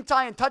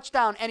game-tying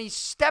touchdown and he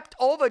stepped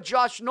over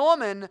Josh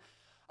Norman,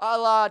 a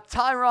la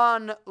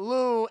Tyronn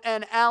Lue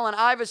and Allen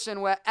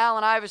Iverson, where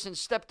Allen Iverson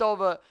stepped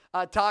over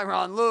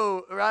Tyronn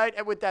Lue,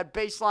 right, with that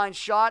baseline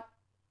shot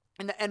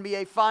in the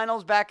NBA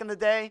Finals back in the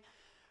day,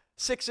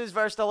 Sixers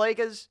versus the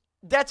Lakers.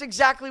 That's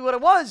exactly what it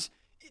was.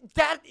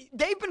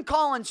 They've been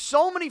calling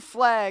so many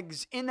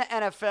flags in the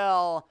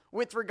NFL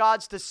with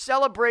regards to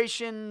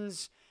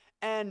celebrations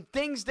and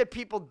things that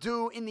people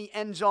do in the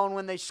end zone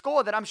when they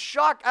score that I'm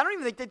shocked. I don't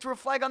even think they threw a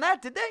flag on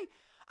that, did they?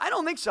 I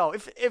don't think so.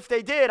 If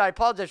they did, I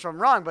apologize if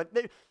I'm wrong, but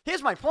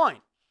here's my point.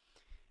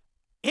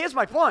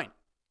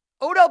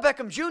 Odell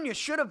Beckham Jr.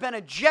 should have been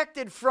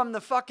ejected from the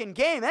fucking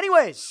game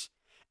anyways.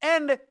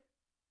 And,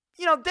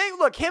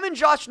 him and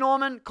Josh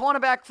Norman,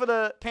 cornerback for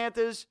the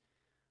Panthers,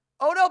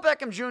 Odell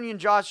Beckham Jr. and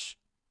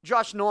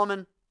Josh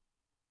Norman,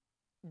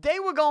 they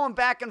were going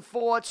back and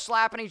forth,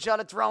 slapping each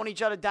other, throwing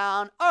each other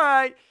down. All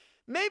right,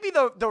 maybe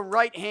the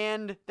right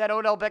hand that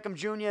Odell Beckham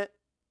Jr.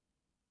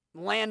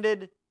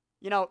 landed,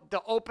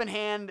 the open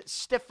hand,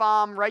 stiff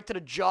arm right to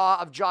the jaw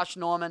of Josh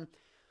Norman.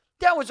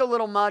 That was a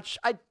little much.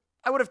 I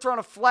would have thrown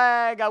a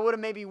flag. I would have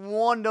maybe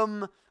warned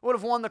him. Would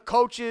have warned the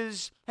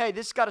coaches. Hey,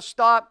 this got to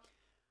stop.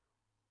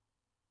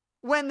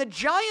 When the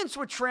Giants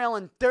were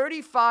trailing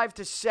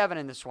 35-7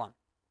 in this one,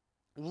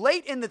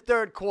 late in the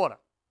third quarter,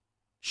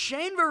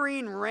 Shane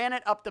Vereen ran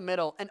it up the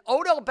middle, and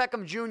Odell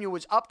Beckham Jr.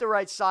 was up the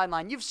right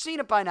sideline. You've seen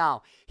it by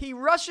now. He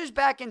rushes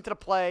back into the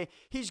play.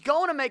 He's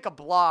going to make a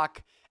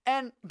block.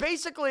 And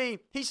basically,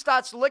 he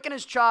starts licking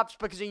his chops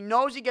because he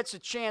knows he gets a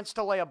chance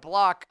to lay a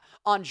block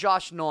on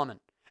Josh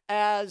Norman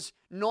as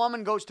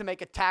Norman goes to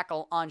make a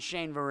tackle on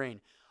Shane Vereen.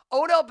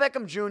 Odell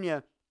Beckham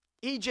Jr.,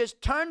 he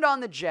just turned on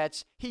the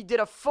Jets. He did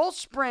a full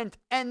sprint,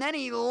 and then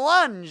he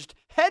lunged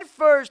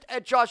headfirst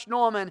at Josh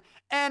Norman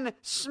and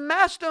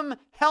smashed him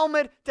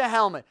helmet to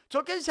helmet.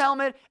 Took his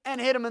helmet and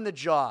hit him in the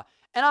jaw.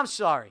 And I'm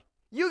sorry.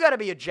 you got to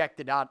be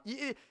ejected out.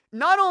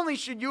 Not only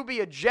should you be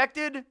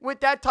ejected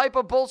with that type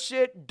of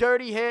bullshit,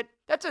 dirty hit,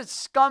 that's a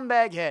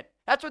scumbag hit.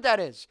 That's what that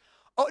is.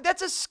 Oh,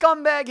 that's a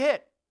scumbag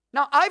hit.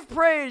 Now, I've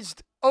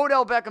praised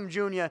Odell Beckham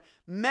Jr.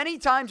 many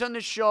times on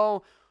this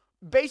show,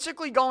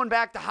 basically going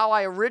back to how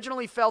I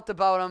originally felt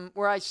about him,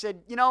 where I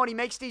said, you know what, he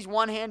makes these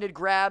one-handed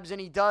grabs,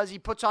 and he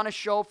puts on a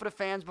show for the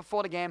fans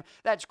before the game.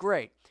 That's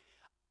great.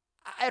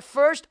 At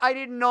first, I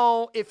didn't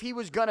know if he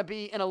was going to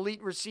be an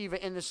elite receiver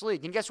in this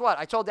league. And guess what?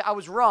 I told you I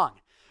was wrong.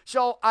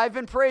 So I've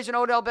been praising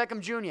Odell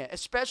Beckham Jr.,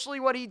 especially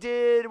what he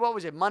did,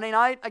 Monday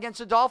night against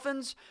the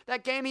Dolphins,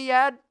 that game he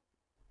had.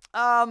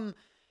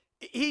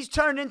 He's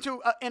turned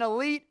into an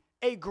elite,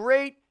 a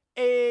great,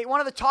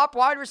 one of the top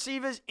wide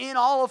receivers in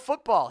all of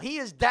football. He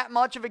is that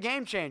much of a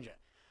game changer.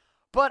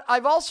 But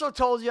I've also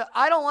told you,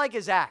 I don't like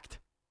his act.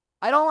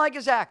 I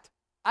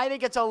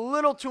think it's a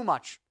little too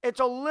much. It's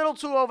a little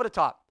too over the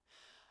top.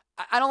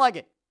 I don't like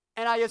it.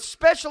 And I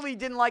especially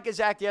didn't like his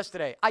act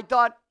yesterday. I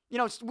thought,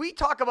 we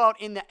talk about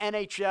in the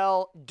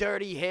NHL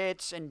dirty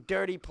hits and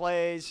dirty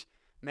plays.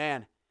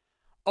 Man,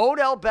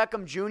 Odell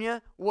Beckham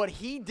Jr., what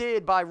he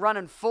did by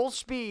running full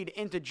speed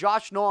into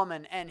Josh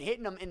Norman and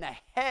hitting him in the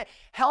head,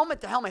 helmet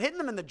to helmet, hitting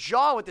him in the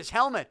jaw with his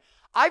helmet.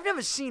 I've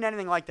never seen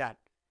anything like that.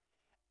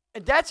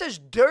 That's as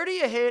dirty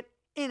a hit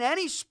in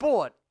any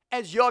sport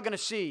as you're going to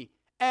see.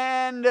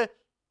 And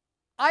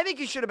I think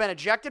he should have been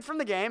ejected from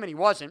the game, and he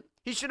wasn't.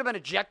 He should have been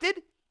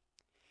ejected,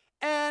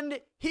 and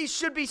he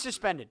should be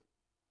suspended.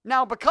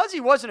 Now, because he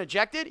wasn't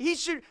ejected,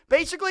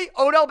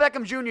 Odell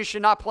Beckham Jr.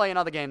 should not play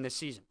another game this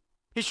season.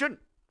 He shouldn't.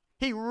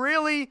 He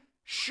really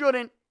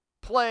shouldn't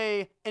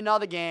play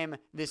another game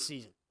this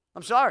season.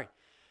 I'm sorry.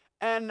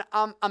 And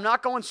I'm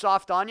not going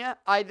soft on you.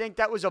 I think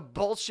that was a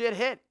bullshit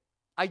hit.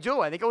 I do.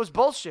 I think it was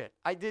bullshit.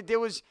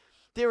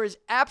 There is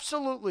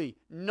absolutely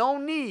no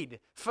need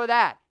for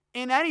that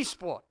in any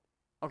sport.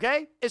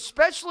 Okay?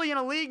 Especially in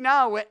a league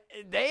now where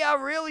they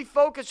are really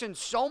focusing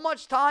so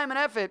much time and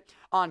effort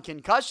on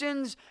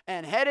concussions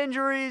and head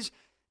injuries.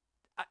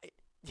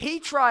 He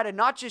tried to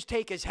not just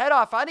take his head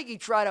off. I think he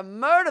tried to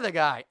murder the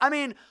guy. I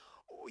mean,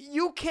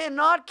 you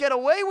cannot get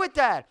away with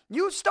that.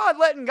 You start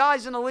letting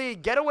guys in the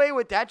league get away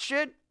with that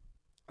shit,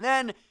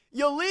 then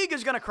your league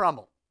is going to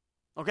crumble.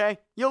 Okay?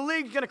 Your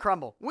league's going to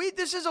crumble.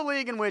 This is a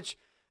league in which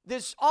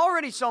there's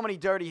already so many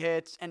dirty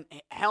hits and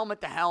helmet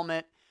to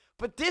helmet,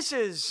 but this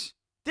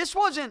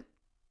wasn't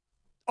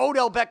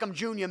Odell Beckham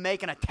Jr.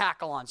 making a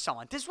tackle on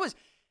someone.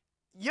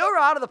 You're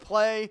out of the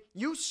play.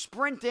 You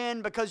sprint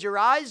in because your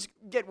eyes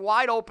get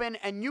wide open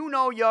and you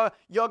know you're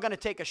going to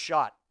take a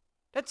shot.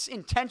 That's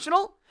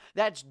intentional.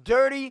 That's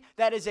dirty.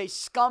 That is a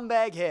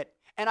scumbag hit.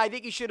 And I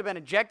think he should have been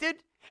ejected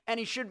and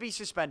he should be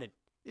suspended.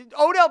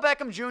 Odell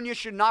Beckham Jr.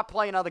 should not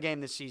play another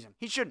game this season.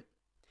 He shouldn't.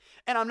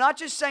 And I'm not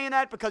just saying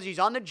that because he's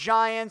on the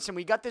Giants and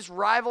we got this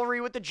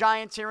rivalry with the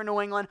Giants here in New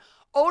England.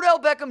 Odell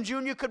Beckham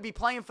Jr. could be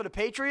playing for the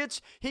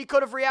Patriots. He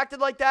could have reacted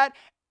like that.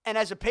 And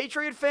as a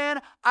Patriot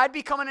fan, I'd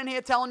be coming in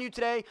here telling you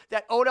today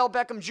that Odell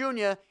Beckham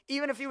Jr.,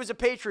 even if he was a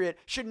Patriot,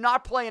 should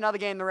not play another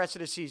game the rest of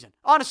the season.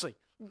 Honestly,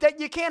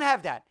 you can't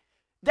have that.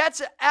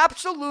 That's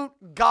absolute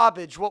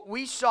garbage, what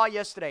we saw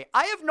yesterday.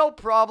 I have no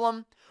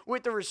problem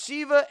with the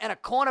receiver and a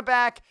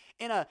cornerback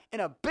in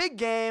a big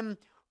game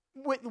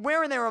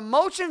wearing their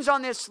emotions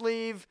on their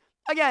sleeve.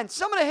 Again,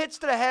 some of the hits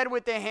to the head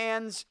with their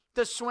hands,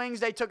 the swings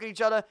they took at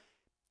each other,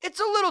 it's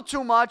a little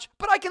too much,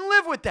 but I can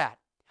live with that.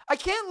 I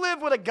can't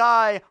live with a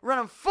guy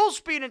running full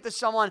speed into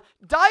someone,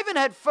 diving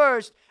head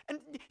first, and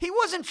he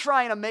wasn't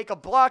trying to make a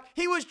block.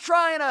 He was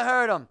trying to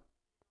hurt him.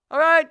 All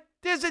right?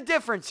 There's a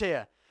difference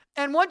here.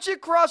 And once you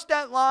cross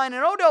that line,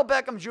 and Odell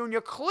Beckham Jr.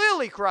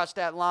 clearly crossed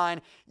that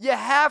line, you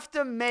have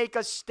to make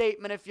a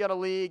statement if you're the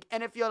league.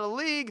 And if you're the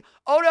league,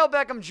 Odell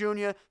Beckham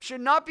Jr.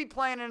 should not be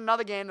playing in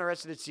another game the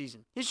rest of the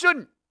season. He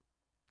shouldn't.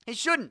 He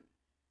shouldn't.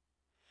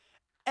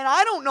 And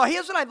I don't know.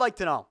 Here's what I'd like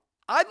to know.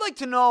 I'd like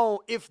to know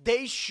if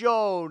they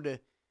showed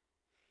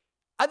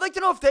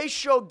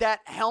that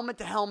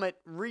helmet-to-helmet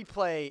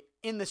replay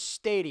in the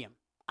stadium.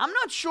 I'm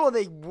not sure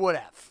they would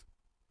have.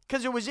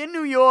 Because it was in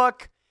New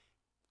York.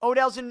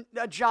 Odell's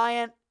a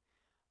Giant.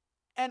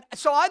 And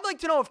so I'd like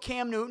to know if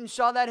Cam Newton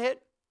saw that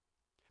hit.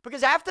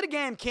 Because after the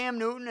game, Cam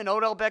Newton and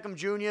Odell Beckham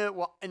Jr.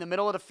 were in the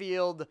middle of the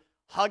field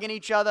hugging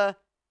each other.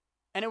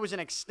 And it was an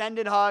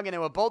extended hug, and they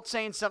were both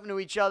saying something to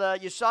each other.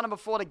 You saw them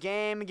before the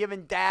game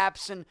giving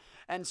daps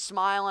and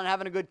smiling,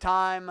 having a good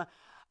time.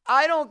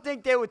 I don't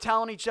think they were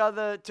telling each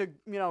other to,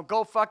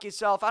 go fuck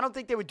yourself. I don't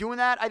think they were doing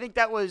that. I think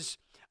that was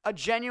a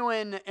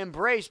genuine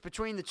embrace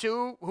between the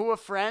two who were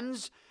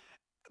friends.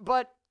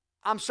 But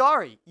I'm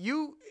sorry.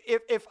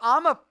 If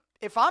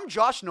I'm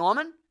Josh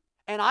Norman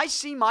and I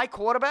see my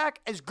quarterback,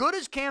 as good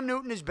as Cam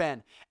Newton has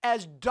been,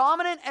 as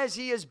dominant as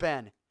he has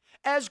been,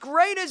 as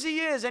great as he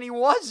is, and he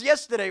was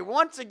yesterday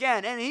once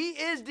again, and he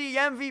is the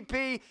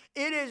MVP,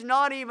 it is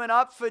not even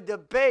up for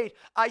debate.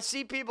 I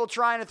see people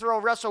trying to throw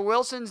Russell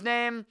Wilson's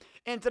name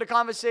into the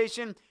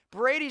conversation.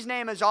 Brady's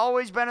name has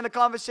always been in the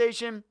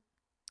conversation,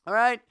 all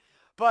right?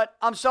 But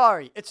I'm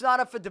sorry, it's not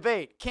up for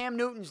debate. Cam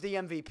Newton's the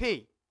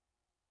MVP.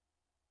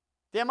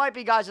 There might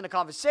be guys in the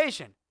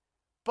conversation,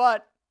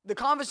 but the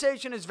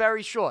conversation is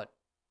very short.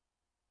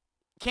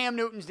 Cam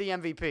Newton's the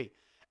MVP.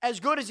 As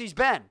good as he's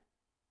been,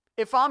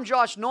 if I'm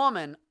Josh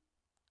Norman,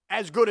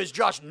 as good as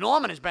Josh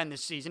Norman has been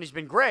this season, he's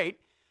been great,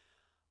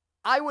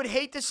 I would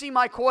hate to see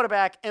my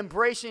quarterback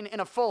embracing in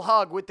a full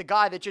hug with the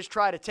guy that just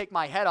tried to take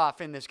my head off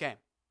in this game.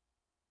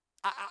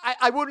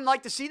 I wouldn't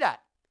like to see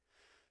that.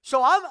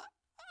 So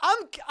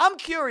I'm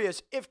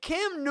curious if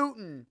Cam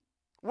Newton,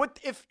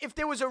 if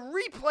there was a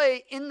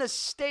replay in the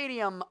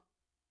stadium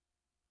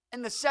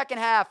in the second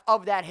half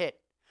of that hit,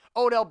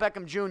 Odell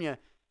Beckham Jr.,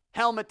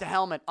 helmet to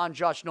helmet on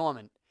Josh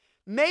Norman.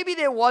 Maybe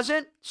there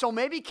wasn't, so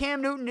maybe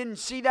Cam Newton didn't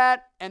see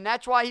that, and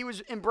that's why he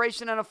was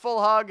embracing in a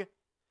full hug.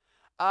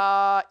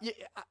 I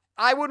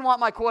wouldn't want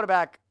my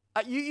quarterback.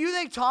 You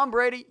think Tom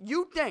Brady,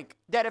 you think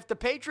that if the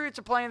Patriots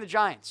are playing the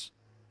Giants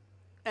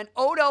and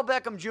Odell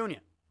Beckham Jr.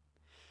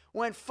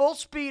 went full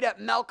speed at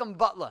Malcolm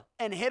Butler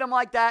and hit him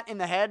like that in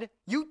the head,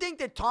 you think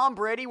that Tom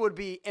Brady would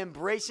be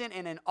embracing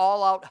in an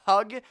all-out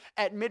hug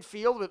at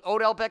midfield with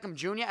Odell Beckham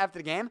Jr. after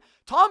the game?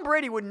 Tom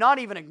Brady would not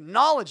even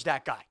acknowledge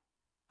that guy,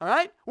 all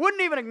right?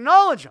 Wouldn't even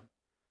acknowledge him.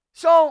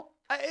 So,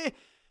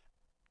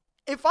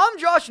 if I'm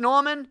Josh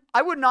Norman,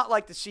 I would not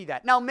like to see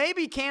that. Now,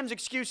 maybe Cam's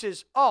excuse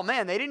is, oh,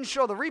 man, they didn't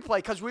show the replay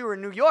because we were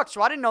in New York,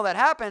 so I didn't know that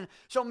happened.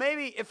 So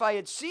maybe if I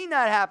had seen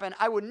that happen,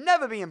 I would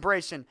never be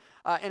embracing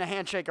in a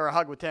handshake or a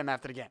hug with him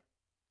after the game.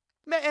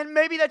 And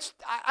maybe that's,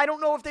 I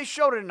don't know if they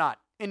showed it or not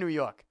in New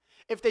York.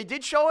 If they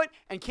did show it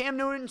and Cam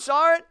Newton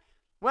saw it,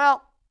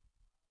 well,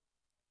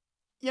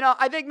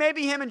 I think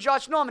maybe him and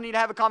Josh Norman need to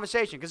have a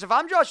conversation. Because if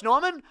I'm Josh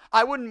Norman,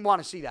 I wouldn't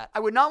want to see that. I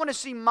would not want to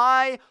see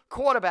my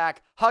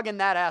quarterback hugging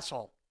that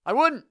asshole. I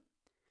wouldn't.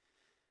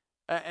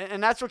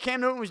 And that's what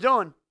Cam Newton was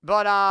doing.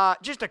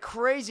 But just a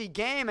crazy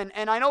game.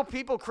 And I know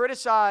people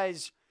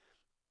criticize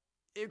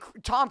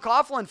Tom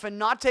Coughlin for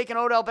not taking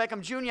Odell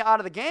Beckham Jr. out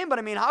of the game. But,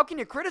 I mean, how can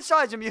you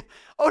criticize him?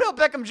 Odell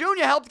Beckham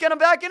Jr. helped get him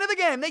back into the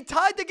game. They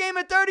tied the game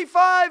at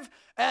 35.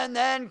 And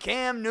then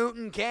Cam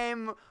Newton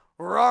came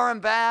roaring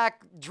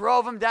back,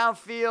 drove him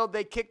downfield.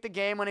 They kicked the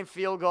game-winning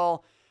field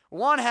goal.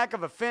 One heck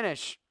of a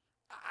finish.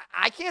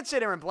 I can't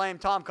sit here and blame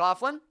Tom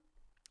Coughlin.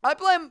 I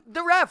blame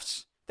the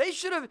refs. They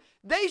should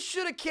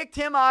have kicked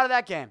him out of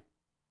that game.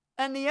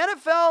 And the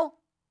NFL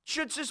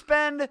should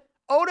suspend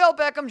Odell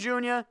Beckham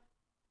Jr.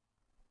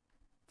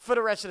 for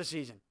the rest of the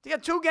season. They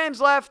got 2 games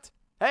left.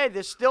 Hey,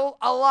 they're still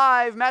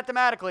alive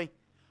mathematically.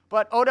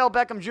 But Odell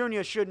Beckham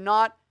Jr. should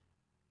not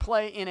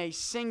play in a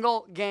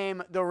single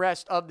game the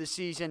rest of the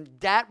season.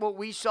 That, what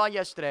we saw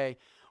yesterday,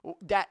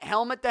 that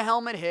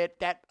helmet-to-helmet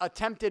hit, that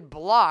attempted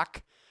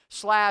block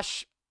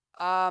 /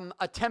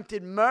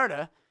 attempted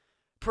murder,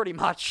 pretty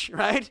much,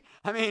 right?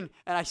 I mean,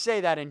 and I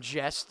say that in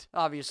jest,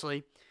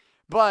 obviously.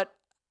 But,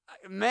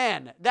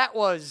 man, that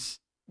was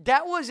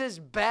as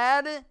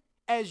bad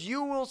as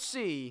you will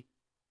see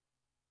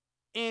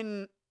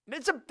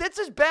it's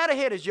as bad a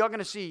hit as you're going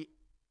to see,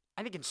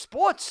 I think, in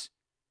sports.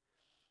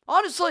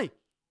 Honestly.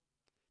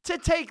 He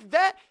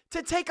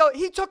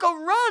took a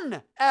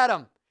run at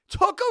him.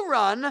 Took a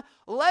run,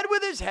 led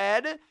with his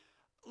head,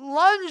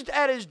 lunged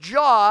at his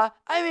jaw.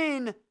 I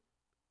mean,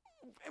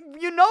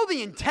 you know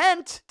the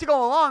intent to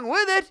go along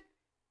with it.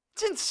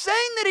 It's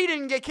insane that he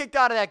didn't get kicked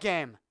out of that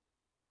game.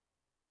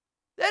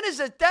 That is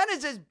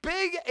as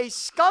big a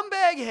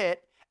scumbag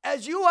hit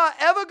as you are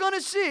ever going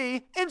to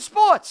see in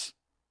sports.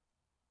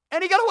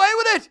 And he got away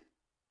with it.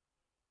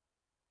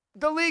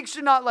 The league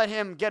should not let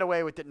him get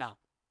away with it now.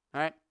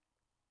 All right?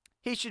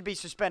 He should be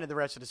suspended the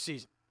rest of the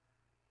season.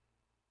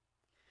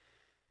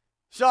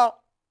 So,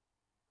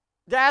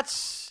 that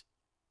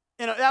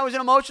was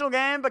an emotional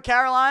game, but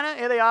Carolina,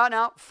 here they are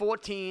now,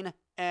 14-0.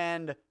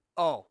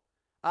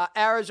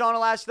 Arizona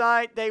last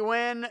night, they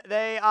win.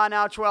 They are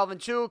now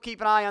 12-2.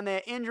 Keep an eye on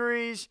their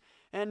injuries.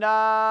 And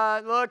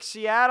look,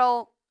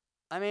 Seattle,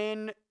 I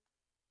mean,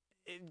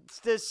 it's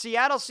the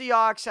Seattle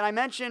Seahawks, and I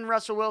mentioned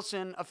Russell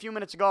Wilson a few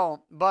minutes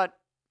ago, but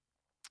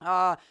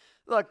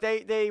look,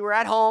 they were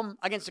at home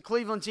against the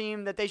Cleveland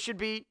team that they should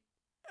beat.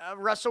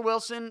 Russell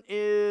Wilson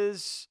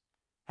is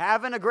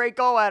having a great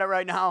go at it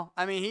right now.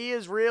 I mean, he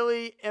is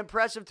really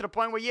impressive to the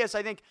point where, yes,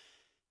 I think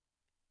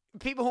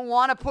people who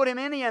want to put him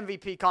in the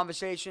MVP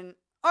conversation,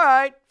 all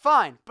right,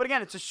 fine. But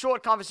again, it's a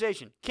short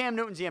conversation. Cam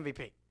Newton's the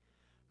MVP.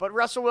 But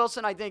Russell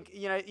Wilson, I think,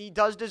 he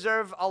does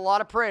deserve a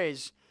lot of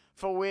praise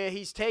for where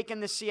he's taken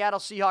the Seattle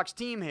Seahawks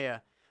team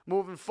here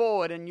moving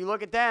forward. And you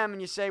look at them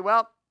and you say,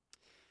 well,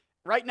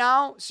 right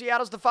now,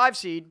 Seattle's the 5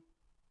 seed.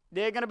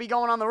 They're going to be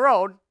going on the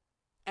road,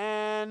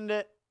 and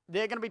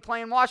they're going to be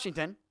playing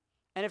Washington.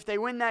 And if they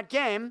win that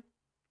game,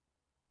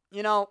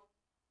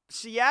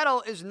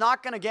 Seattle is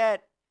not going to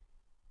get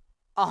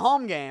a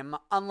home game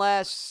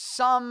unless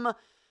some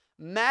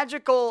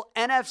magical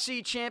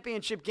NFC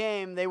championship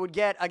game they would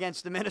get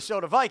against the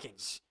Minnesota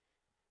Vikings,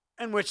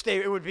 in which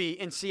it would be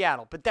in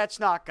Seattle. But that's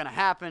not going to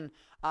happen.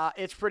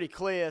 It's pretty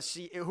clear.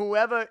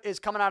 Whoever is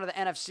coming out of the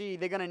NFC,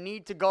 they're going to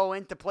need to go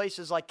into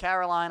places like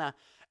Carolina,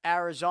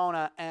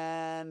 Arizona,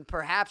 and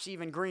perhaps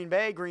even Green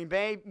Bay. Green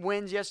Bay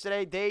wins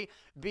yesterday. They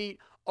beat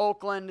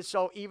Oakland.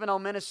 So even though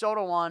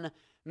Minnesota won,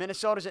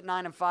 Minnesota's at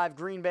 9-5.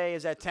 Green Bay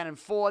is at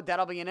 10-4.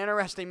 That'll be an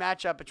interesting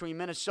matchup between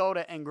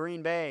Minnesota and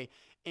Green Bay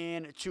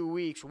in 2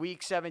 weeks.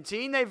 Week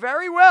 17, they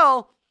very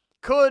well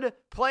could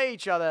play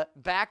each other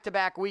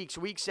back-to-back weeks,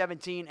 Week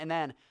 17, and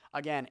then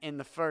again in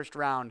the first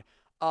round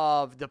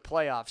of the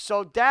playoffs.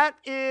 So that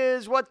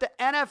is what the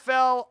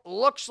NFL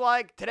looks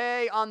like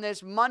today on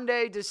this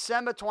Monday,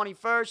 December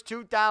 21st,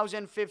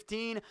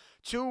 2015.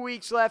 2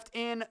 weeks left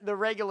in the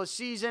regular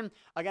season.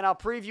 Again, I'll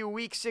preview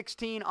Week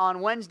 16 on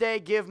Wednesday,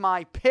 give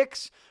my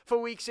picks for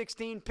Week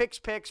 16.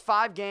 Picks,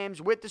 5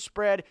 games with the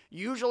spread.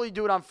 Usually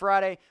do it on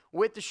Friday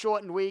with the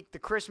shortened week, the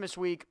Christmas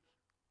week,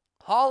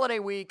 holiday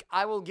week.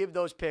 I will give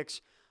those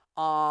picks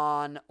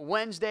on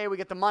Wednesday. We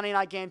get the Monday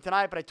night game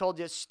tonight, but I told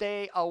you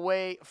stay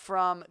away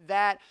from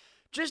that.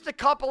 Just a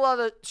couple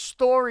other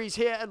stories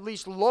here, at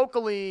least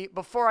locally,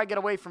 before I get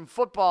away from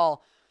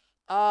football.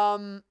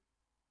 Another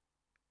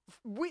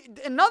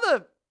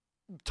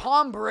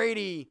Tom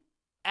Brady,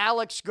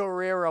 Alex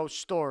Guerrero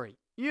story.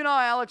 You know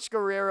Alex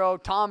Guerrero,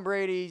 Tom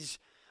Brady's,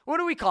 what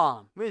do we call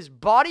him? His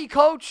body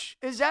coach?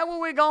 Is that what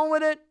we're going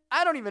with it?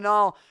 I don't even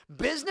know.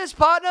 Business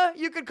partner,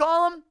 you could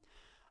call him?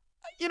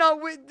 You know,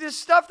 with this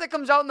stuff that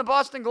comes out in the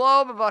Boston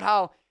Globe about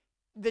how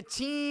the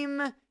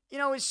team, you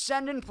know, is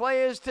sending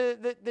players to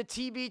the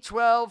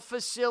TB12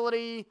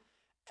 facility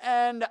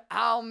and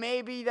how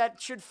maybe that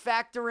should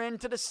factor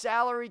into the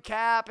salary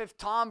cap if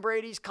Tom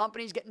Brady's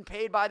company's getting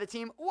paid by the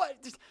team. What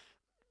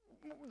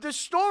the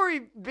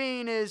story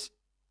being is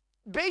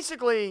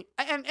basically,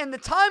 and the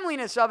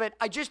timeliness of it,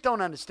 I just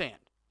don't understand.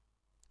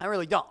 I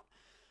really don't.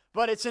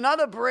 But it's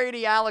another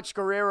Brady-Alex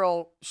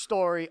Guerrero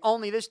story,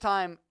 only this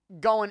time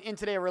going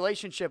into their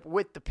relationship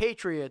with the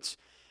Patriots.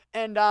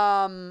 And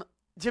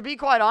to be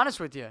quite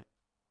honest with you,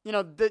 you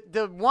know,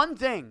 the one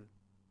thing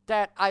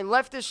that I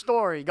left this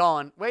story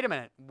going, wait a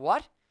minute,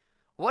 what?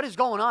 What is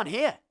going on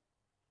here?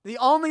 The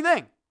only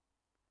thing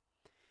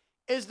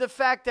is the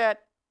fact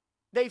that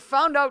they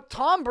found out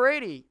Tom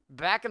Brady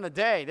back in the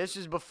day, this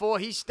is before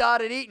he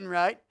started eating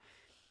right,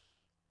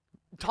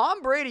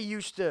 Tom Brady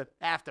used to,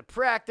 after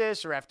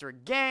practice or after a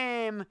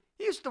game,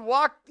 he used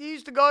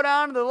to go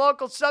down to the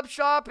local sub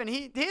shop, and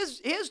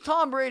here's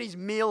Tom Brady's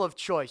meal of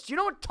choice. Do you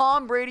know what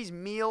Tom Brady's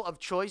meal of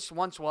choice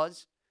once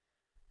was?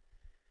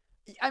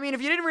 I mean,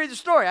 if you didn't read the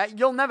story,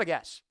 you'll never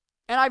guess.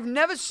 And I've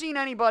never seen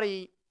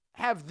anybody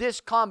have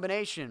this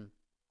combination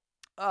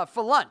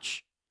for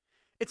lunch.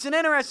 It's an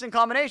interesting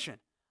combination.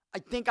 I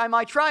think I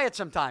might try it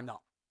sometime,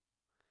 though.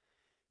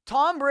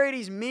 Tom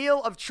Brady's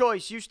meal of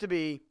choice used to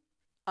be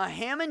a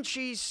ham and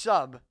cheese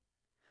sub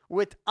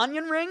with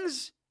onion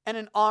rings and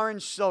an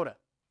orange soda.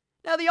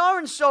 Now, the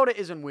orange soda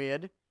isn't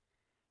weird.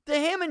 The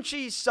ham and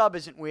cheese sub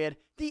isn't weird.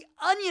 The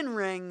onion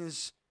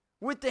rings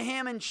with the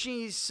ham and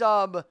cheese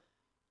sub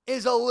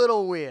is a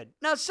little weird.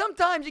 Now,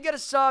 sometimes you get a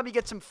sub, you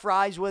get some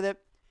fries with it.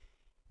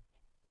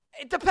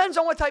 It depends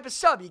on what type of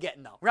sub you're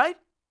getting, though, right?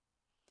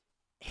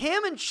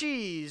 Ham and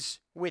cheese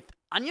with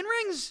onion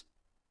rings?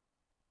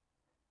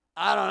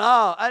 I don't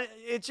know.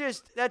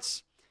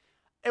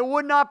 It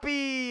would not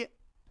be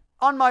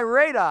on my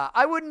radar.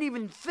 I wouldn't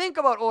even think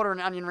about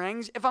ordering onion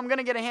rings if I'm going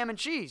to get a ham and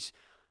cheese.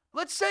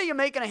 Let's say you're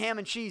making a ham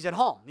and cheese at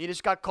home. You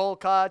just got cold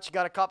cuts. You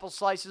got a couple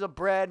slices of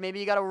bread. Maybe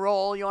you got a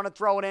roll. You want to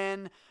throw it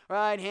in,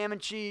 right? Ham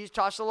and cheese.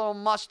 Toss a little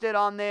mustard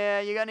on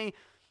there. You got any,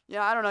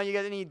 I don't know. You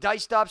got any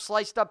diced up,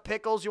 sliced up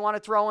pickles you want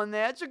to throw in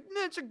there?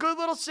 It's a good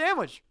little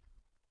sandwich.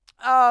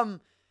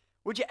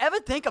 Would you ever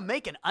think of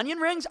making onion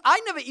rings? I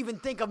never even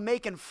think of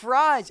making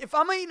fries. If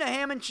I'm eating a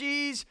ham and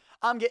cheese,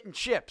 I'm getting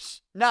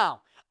chips.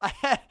 Now,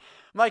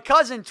 my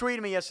cousin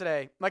tweeted me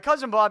yesterday. My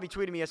cousin Bobby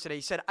tweeted me yesterday.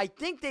 He said, I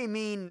think they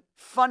mean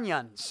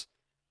Funyuns.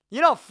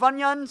 You know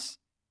Funyuns,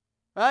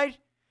 right?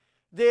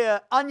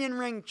 They're onion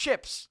ring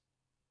chips,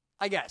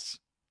 I guess.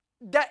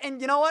 And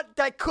you know what?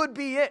 That could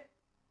be it.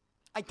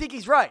 I think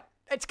he's right.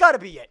 It's got to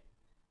be it.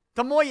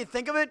 The more you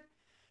think of it,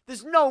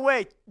 there's no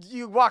way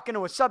you walk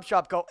into a sub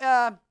shop go,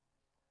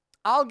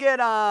 I'll get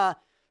a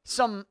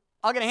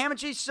ham and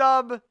cheese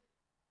sub,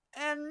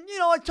 and,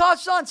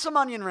 toss on some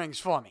onion rings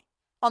for me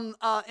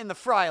in the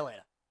fryer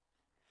later.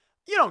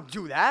 You don't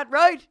do that,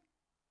 right?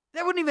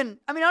 That wouldn't even,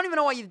 I don't even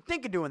know why you'd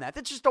think of doing that.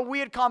 That's just a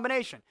weird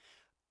combination.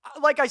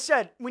 Like I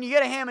said, when you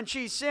get a ham and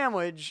cheese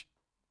sandwich,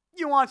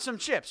 you want some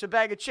chips, a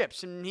bag of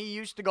chips, and he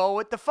used to go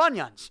with the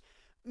Funyuns.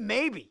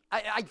 Maybe.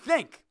 I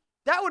think.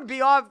 That would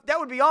be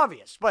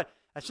obvious, but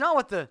that's not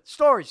what the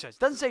story says.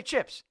 It doesn't say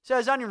chips. It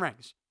says onion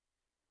rings.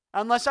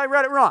 Unless I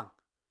read it wrong.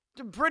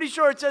 I'm pretty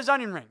sure it says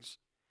onion rings.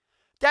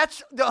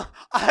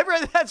 I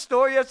read that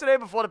story yesterday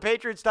before the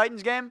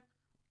Patriots-Titans game,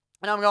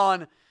 and I'm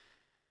going,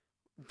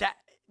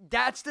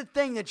 that's the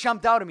thing that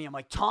jumped out at me. I'm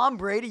like, Tom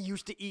Brady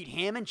used to eat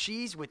ham and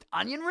cheese with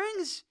onion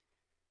rings?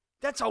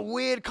 That's a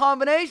weird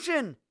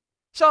combination.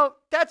 So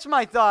that's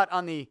my thought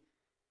on the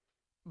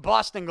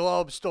Boston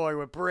Globe story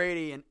with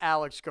Brady and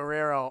Alex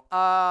Guerrero.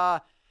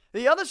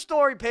 The other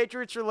story,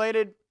 Patriots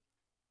related,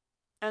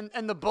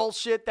 and the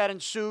bullshit that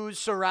ensues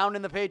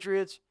surrounding the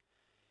Patriots,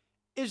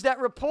 is that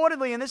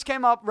reportedly, and this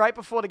came up right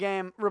before the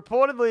game,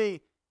 reportedly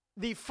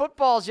the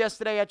footballs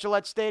yesterday at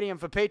Gillette Stadium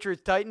for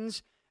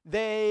Patriots-Titans,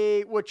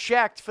 they were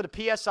checked for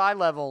the PSI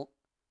level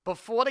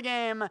before the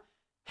game,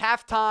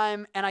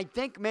 halftime, and I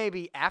think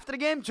maybe after the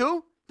game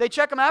too. They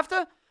check them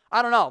after?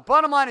 I don't know.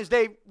 Bottom line is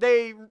they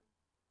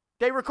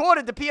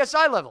recorded the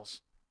PSI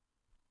levels.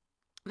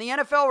 The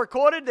NFL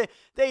recorded.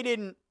 They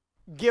didn't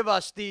give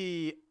us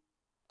the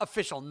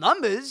official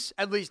numbers.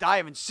 At least I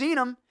haven't seen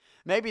them.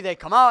 Maybe they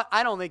come out.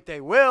 I don't think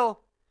they will.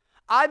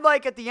 I'd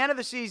like at the end of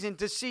the season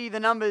to see the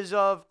numbers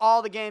of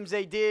all the games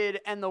they did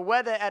and the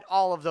weather at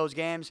all of those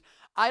games.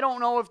 I don't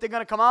know if they're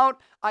going to come out.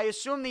 I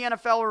assume the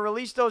NFL will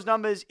release those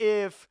numbers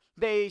if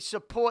they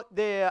support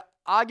their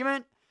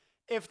argument.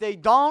 If they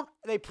don't,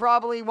 they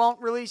probably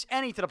won't release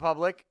any to the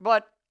public.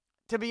 But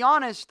to be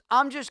honest,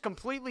 I'm just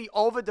completely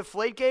over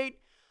Deflategate.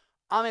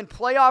 I'm in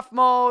playoff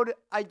mode.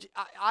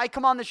 I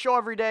come on the show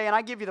every day and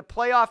I give you the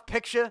playoff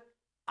picture.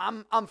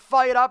 I'm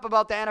fired up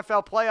about the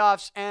NFL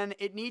playoffs, and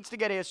it needs to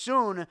get here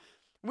soon.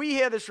 We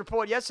hear this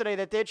report yesterday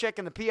that they're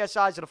checking the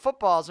PSIs of the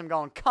footballs. I'm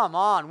going, come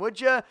on,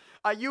 would you?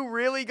 Are you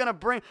really going to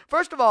bring...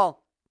 First of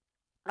all,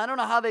 I don't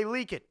know how they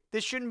leak it.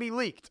 This shouldn't be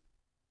leaked.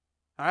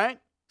 All right?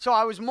 So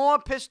I was more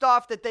pissed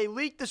off that they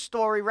leaked the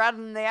story rather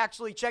than they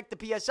actually checked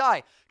the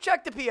PSI.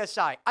 Check the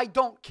PSI. I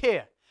don't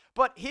care.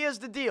 But here's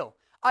the deal.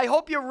 I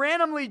hope you're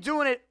randomly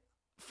doing it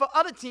for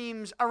other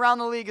teams around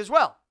the league as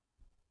well.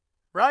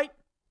 Right?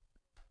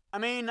 I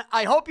mean,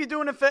 I hope you're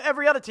doing it for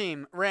every other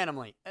team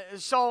randomly.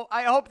 So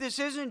I hope this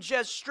isn't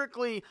just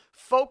strictly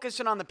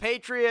focusing on the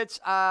Patriots.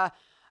 And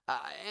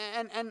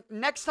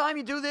next time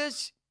you do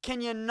this, can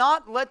you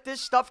not let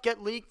this stuff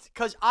get leaked?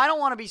 Because I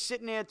don't want to be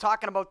sitting there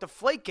talking about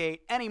Deflategate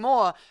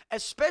anymore,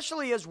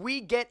 especially as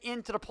we get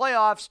into the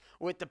playoffs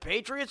with the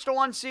Patriots the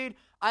 1 seed.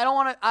 I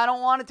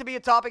don't want it to be a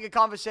topic of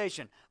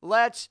conversation.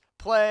 Let's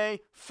play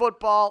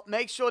football.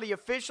 Make sure the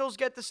officials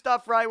get the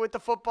stuff right with the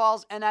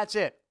footballs, and that's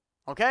it.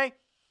 Okay?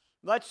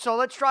 Let's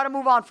try to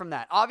move on from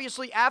that.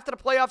 Obviously, after the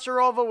playoffs are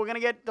over, we're going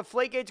to get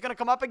Deflategate's going to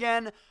come up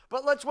again,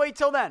 but let's wait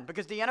till then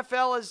because the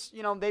NFL is,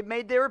 they've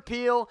made their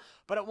appeal,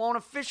 but it won't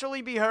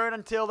officially be heard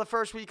until the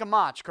first week of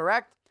March,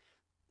 correct?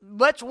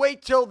 Let's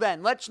wait till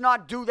then. Let's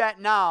not do that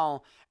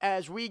now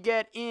as we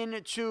get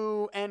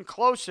into and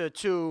closer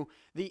to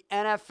the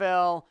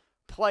NFL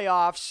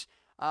playoffs.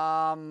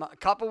 A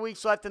couple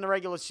weeks left in the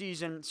regular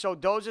season, so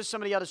those are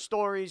some of the other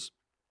stories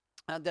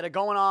that are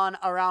going on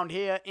around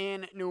here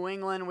in New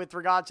England with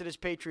regard to this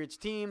Patriots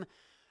team.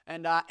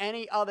 And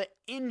any other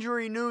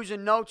injury news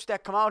and notes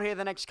that come out here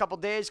the next couple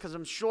days, because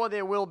I'm sure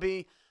there will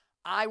be,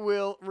 I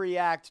will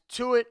react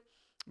to it.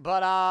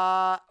 But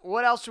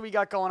what else do we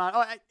got going on?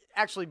 Oh,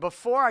 actually,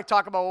 before I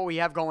talk about what we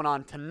have going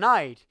on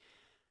tonight,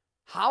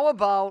 how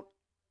about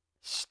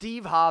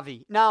Steve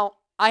Harvey? Now,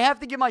 I have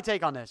to give my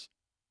take on this.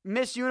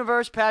 Miss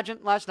Universe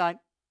pageant last night.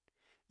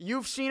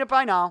 You've seen it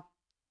by now.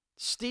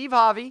 Steve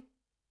Harvey.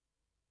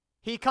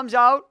 He comes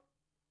out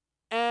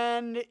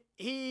and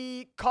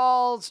he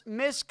calls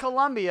Miss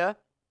Columbia.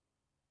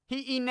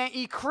 He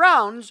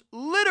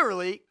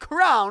literally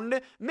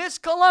crowned Miss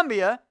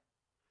Columbia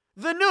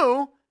the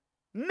new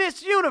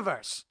Miss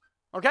Universe.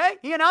 Okay?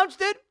 He announced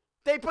it.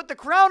 They put the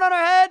crown on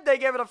her head. They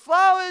gave her the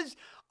flowers.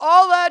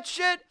 All that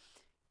shit.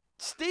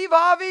 Steve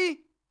Harvey,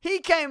 he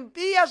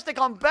has to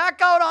come back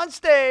out on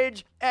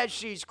stage as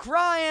she's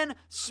crying,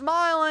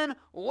 smiling,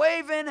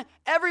 waving.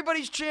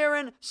 Everybody's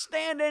cheering,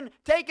 standing,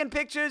 taking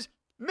pictures.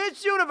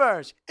 Miss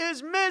Universe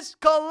is Miss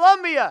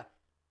Columbia.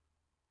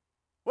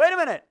 Wait a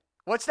minute.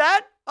 What's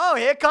that? Oh,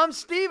 here comes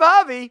Steve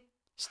Harvey.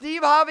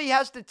 Steve Harvey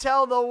has to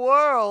tell the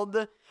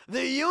world,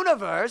 the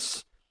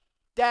universe,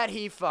 that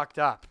he fucked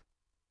up.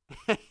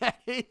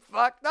 He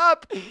fucked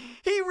up.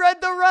 He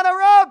read the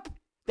runner-up.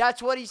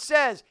 That's what he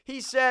says.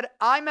 He said,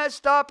 I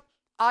messed up.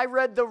 I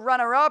read the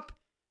runner-up.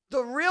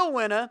 The real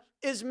winner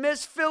is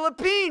Miss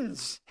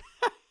Philippines.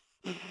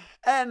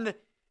 And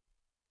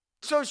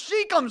so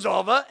she comes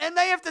over, and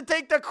they have to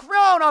take the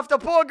crown off the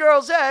poor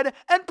girl's head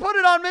and put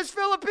it on Miss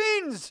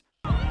Philippines.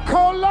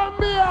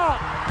 Colombia!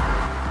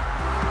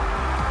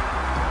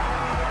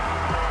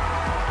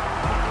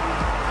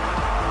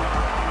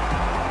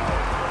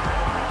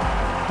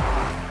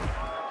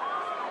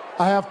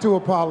 I have to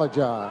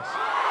apologize.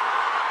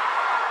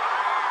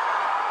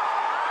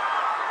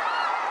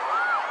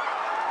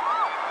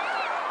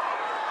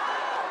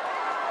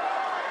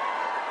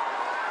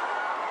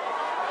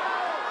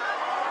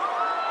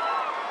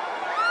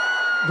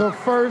 The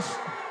first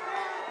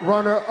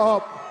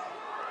runner-up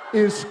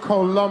is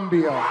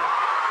Colombia.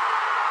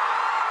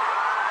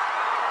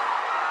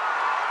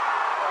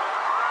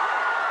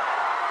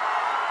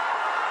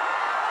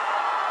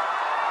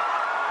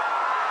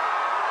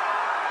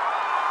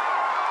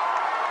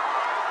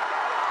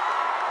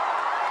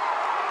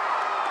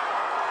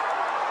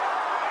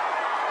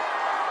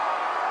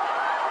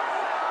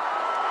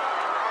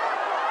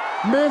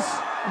 Miss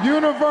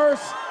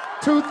Universe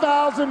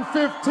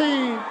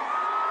 2015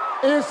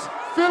 is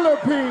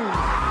Philippines.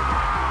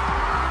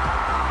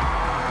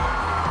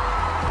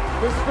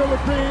 Miss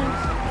Philippines,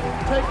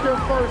 take your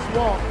first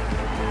walk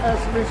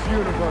as Miss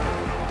Universe.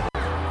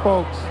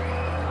 Folks,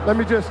 let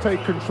me just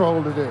take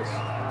control of this.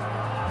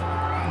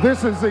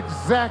 This is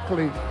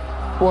exactly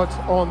what's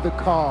on the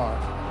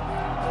card.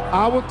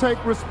 I will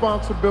take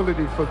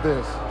responsibility for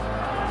this.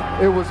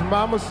 It was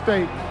my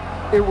mistake.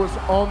 It was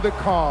on the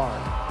card.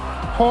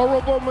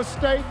 Horrible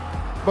mistake,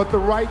 but the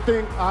right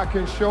thing, I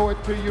can show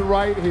it to you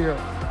right here.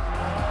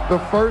 The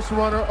first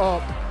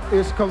runner-up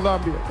is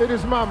Colombia. It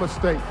is my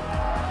mistake.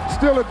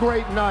 Still a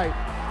great night.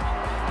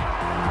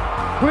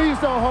 Please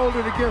don't hold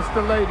it against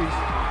the ladies.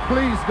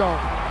 Please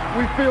don't.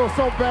 We feel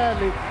so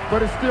badly,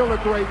 but it's still a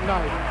great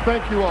night.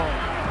 Thank you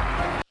all.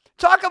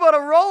 Talk about a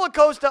roller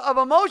coaster of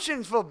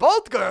emotions for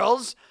both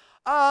girls.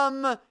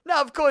 Now,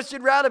 of course,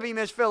 you'd rather be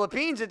Miss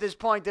Philippines at this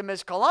point than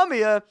Miss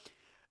Colombia.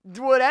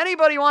 Would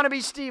anybody want to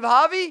be Steve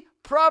Harvey?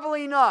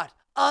 Probably not.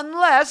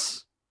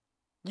 Unless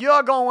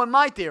you're going with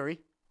my theory.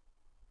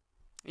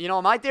 You know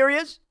what my theory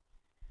is?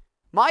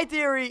 My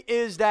theory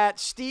is that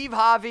Steve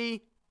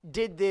Harvey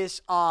did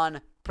this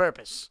on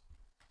purpose.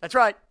 That's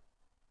right.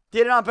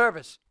 Did it on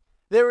purpose.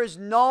 There is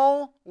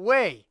no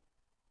way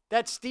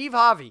that Steve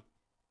Harvey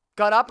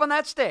got up on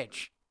that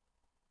stage,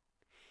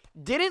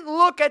 didn't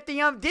look at the,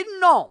 didn't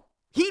know.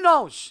 He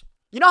knows.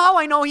 You know how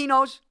I know he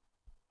knows?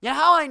 You know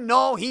how I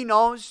know he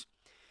knows?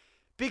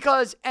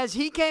 Because as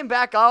he came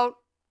back out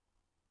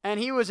and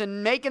he was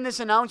making this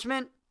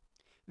announcement,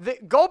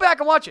 go back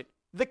and watch it.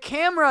 The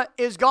camera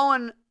is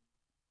going,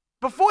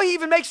 before he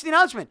even makes the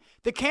announcement,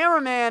 the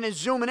cameraman is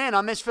zooming in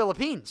on Miss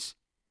Philippines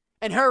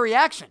and her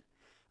reaction.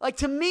 Like,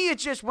 to me,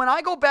 it's just, when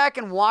I go back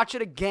and watch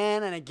it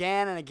again and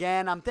again and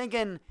again, I'm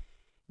thinking,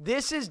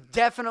 this is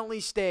definitely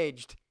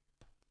staged.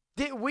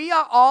 We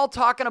are all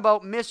talking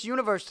about Miss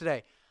Universe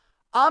today.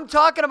 I'm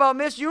talking about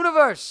Miss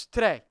Universe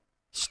today.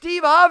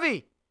 Steve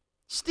Harvey.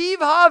 Steve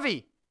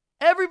Harvey.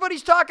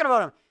 Everybody's talking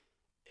about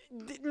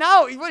him.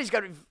 Now, he's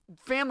got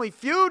Family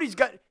Feud.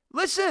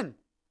 Listen,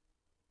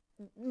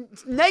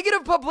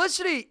 negative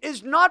publicity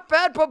is not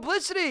bad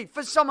publicity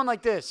for someone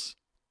like this.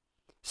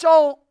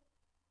 So,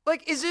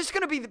 like, is this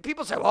going to be,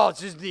 people say, oh,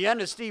 this is the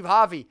end of Steve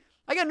Harvey.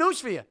 I got news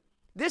for you.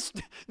 This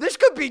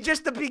could be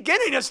just the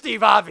beginning of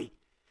Steve Harvey.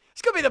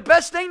 This could be the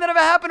best thing that ever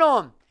happened to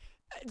him.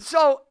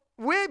 So,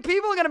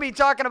 people are going to be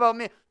talking about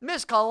me.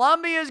 Miss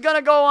Colombia is going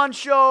to go on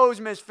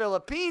shows. Miss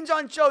Philippines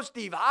on shows.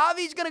 Steve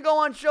Harvey's going to go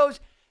on shows.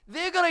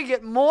 They're going to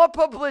get more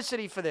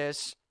publicity for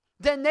this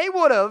than they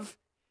would have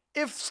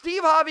if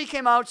Steve Harvey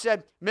came out and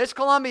said, Miss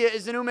Colombia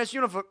is the new Miss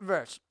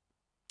Universe.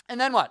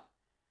 And then what?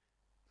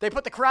 They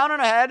put the crown on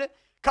her head.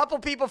 Couple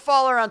people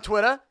follow her on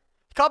Twitter.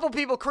 Couple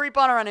people creep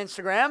on her on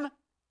Instagram.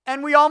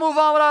 And we all move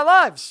on with our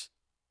lives.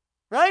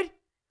 Right?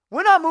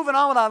 We're not moving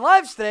on with our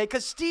lives today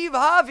because Steve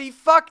Harvey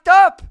fucked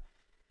up.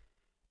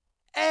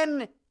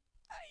 And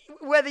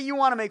whether you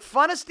want to make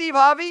fun of Steve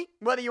Harvey,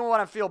 whether you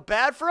want to feel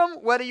bad for him,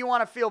 whether you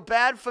want to feel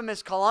bad for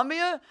Miss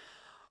Colombia,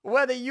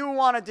 whether you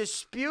want to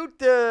dispute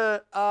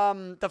the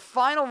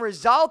final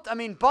result, I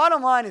mean,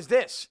 bottom line is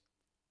this.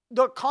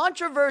 The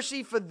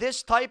controversy for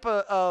this type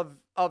of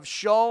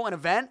show and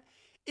event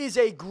is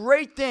a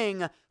great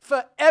thing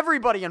for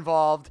everybody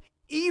involved,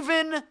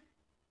 even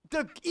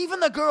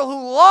the girl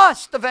who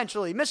lost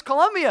eventually, Miss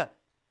Colombia.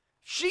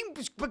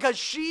 Because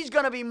she's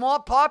going to be more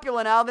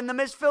popular now than the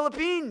Miss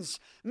Philippines.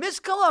 Miss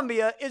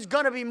Colombia is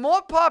going to be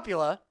more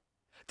popular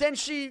than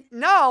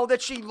now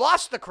that she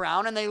lost the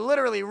crown and they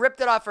literally ripped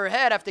it off her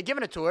head after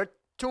giving it to her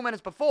 2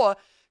 minutes before.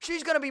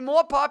 She's going to be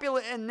more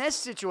popular in this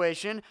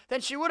situation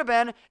than she would have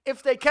been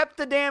if they kept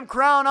the damn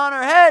crown on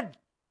her head.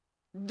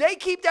 They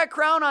keep that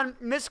crown on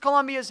Miss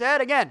Colombia's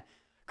head. Again,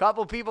 a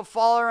couple people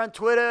follow her on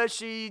Twitter.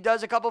 She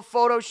does a couple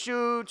photo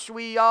shoots.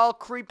 We all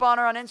creep on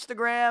her on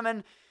Instagram.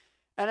 And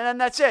then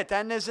that's it.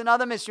 Then there's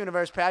another Miss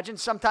Universe pageant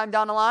sometime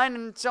down the line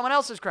and someone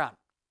else's crown.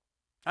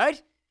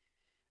 Right?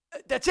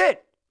 That's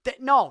it.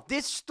 No,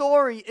 this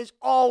story is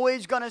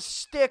always going to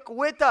stick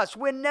with us.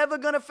 We're never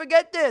going to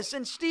forget this.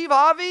 And Steve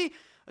Harvey,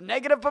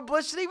 negative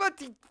publicity,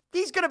 but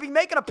he's going to be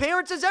making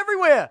appearances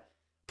everywhere,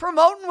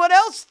 promoting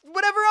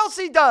whatever else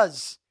he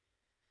does.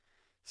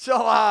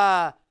 So,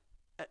 I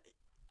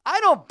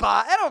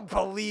don't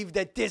believe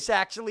that this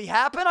actually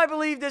happened. I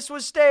believe this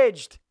was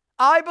staged.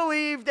 I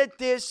believe that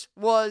this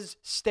was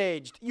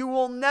staged. You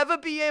will never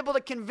be able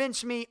to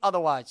convince me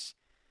otherwise.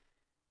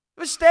 It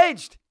was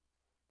staged.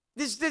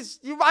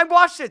 I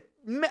watched it.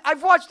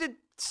 I've watched it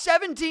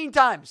 17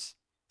 times.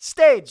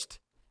 Staged.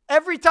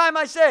 Every time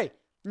I say,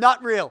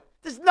 not real.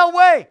 There's no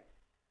way.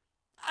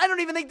 I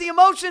don't even think the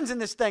emotions in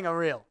this thing are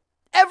real.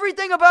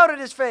 Everything about it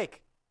is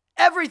fake.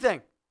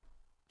 Everything.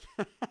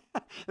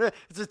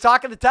 It's the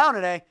talk of the town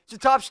today. It's the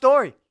top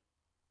story.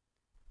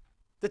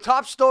 The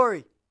top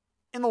story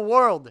in the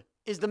world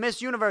is the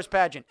Miss Universe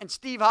pageant and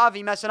Steve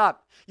Harvey messing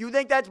up. You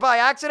think that's by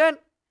accident?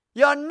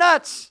 You're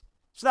nuts.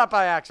 It's not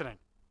by accident.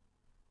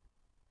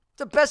 It's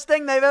the best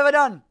thing they've ever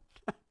done.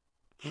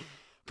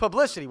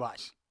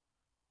 Publicity-wise.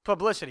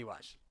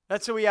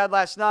 That's who we had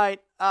last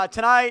night.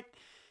 Tonight,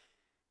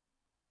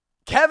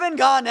 Kevin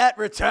Garnett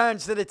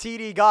returns to the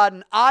TD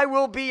Garden. I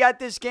will be at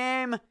this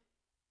game.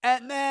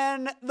 And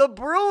then the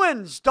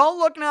Bruins. Don't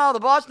look now.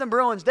 The Boston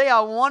Bruins, they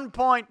are 1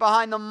 point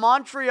behind the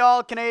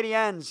Montreal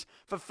Canadiens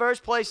for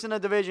first place in the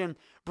division.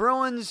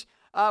 Bruins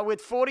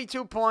with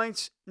 42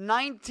 points,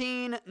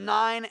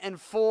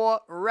 19-9-4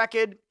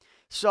 record.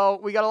 So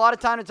we got a lot of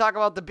time to talk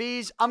about the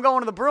Bees. I'm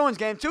going to the Bruins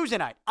game Tuesday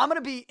night. I'm going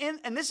to be in,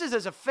 and this is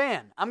as a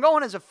fan. I'm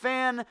going as a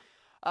fan,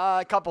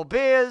 a couple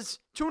beers,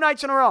 2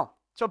 nights in a row.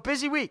 So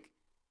busy week.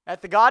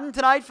 At the Garden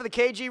tonight for the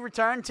KG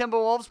return,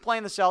 Timberwolves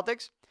playing the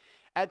Celtics.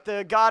 At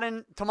the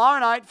Garden tomorrow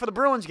night for the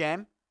Bruins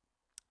game.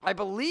 I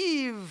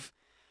believe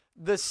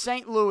the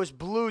St. Louis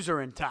Blues are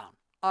in town.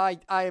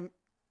 I'm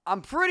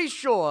pretty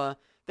sure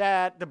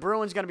that the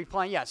Bruins going to be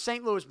playing,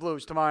 St. Louis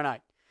Blues tomorrow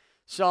night.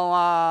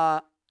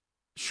 So,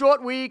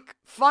 short week,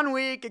 fun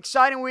week,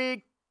 exciting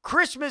week,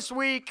 Christmas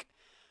week.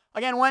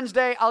 Again,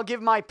 Wednesday, I'll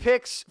give my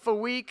picks for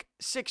week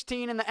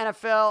 16 in the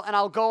NFL, and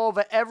I'll go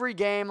over every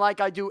game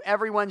like I do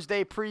every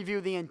Wednesday,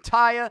 preview the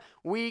entire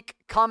week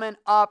coming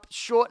up.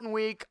 Shortened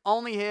week,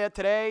 only here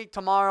today,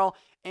 tomorrow,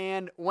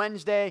 and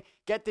Wednesday.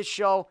 Get this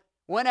show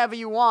whenever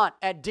you want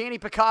at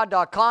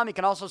DannyPicard.com. You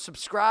can also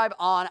subscribe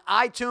on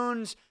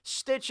iTunes,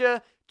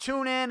 Stitcher,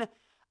 TuneIn.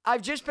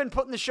 I've just been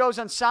putting the shows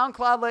on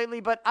SoundCloud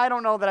lately, but I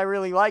don't know that I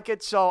really like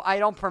it, so I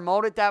don't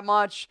promote it that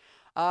much.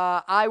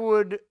 I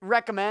would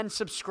recommend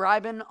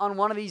subscribing on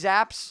one of these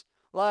apps,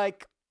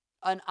 like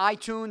an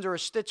iTunes or a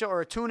Stitcher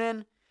or a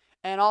TuneIn,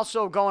 and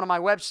also going to my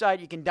website.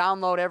 You can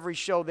download every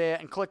show there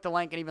and click the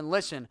link and even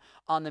listen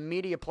on the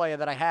media player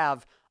that I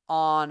have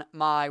on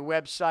my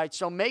website.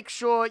 So make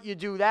sure you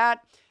do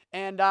that.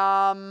 And,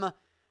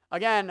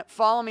 again,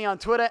 follow me on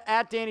Twitter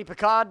at Danny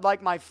Picard,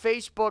 like my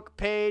Facebook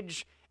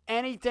page.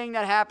 Anything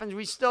that happens,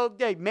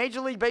 Major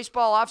League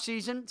Baseball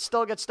offseason,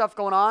 still got stuff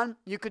going on.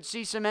 You could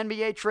see some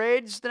NBA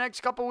trades the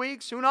next couple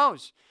weeks. Who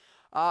knows?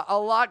 A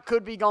lot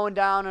could be going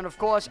down. And, of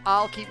course,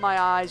 I'll keep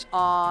my eyes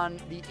on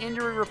the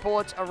injury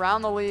reports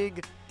around the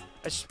league,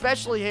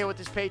 especially here with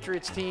this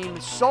Patriots team.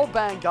 So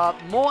banged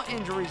up. More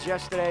injuries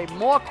yesterday.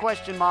 More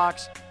question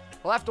marks.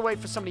 We'll have to wait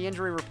for some of the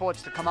injury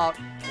reports to come out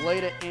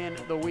later in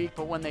the week.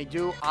 But when they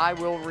do, I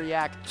will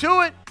react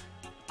to it.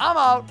 I'm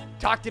out.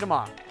 Talk to you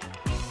tomorrow.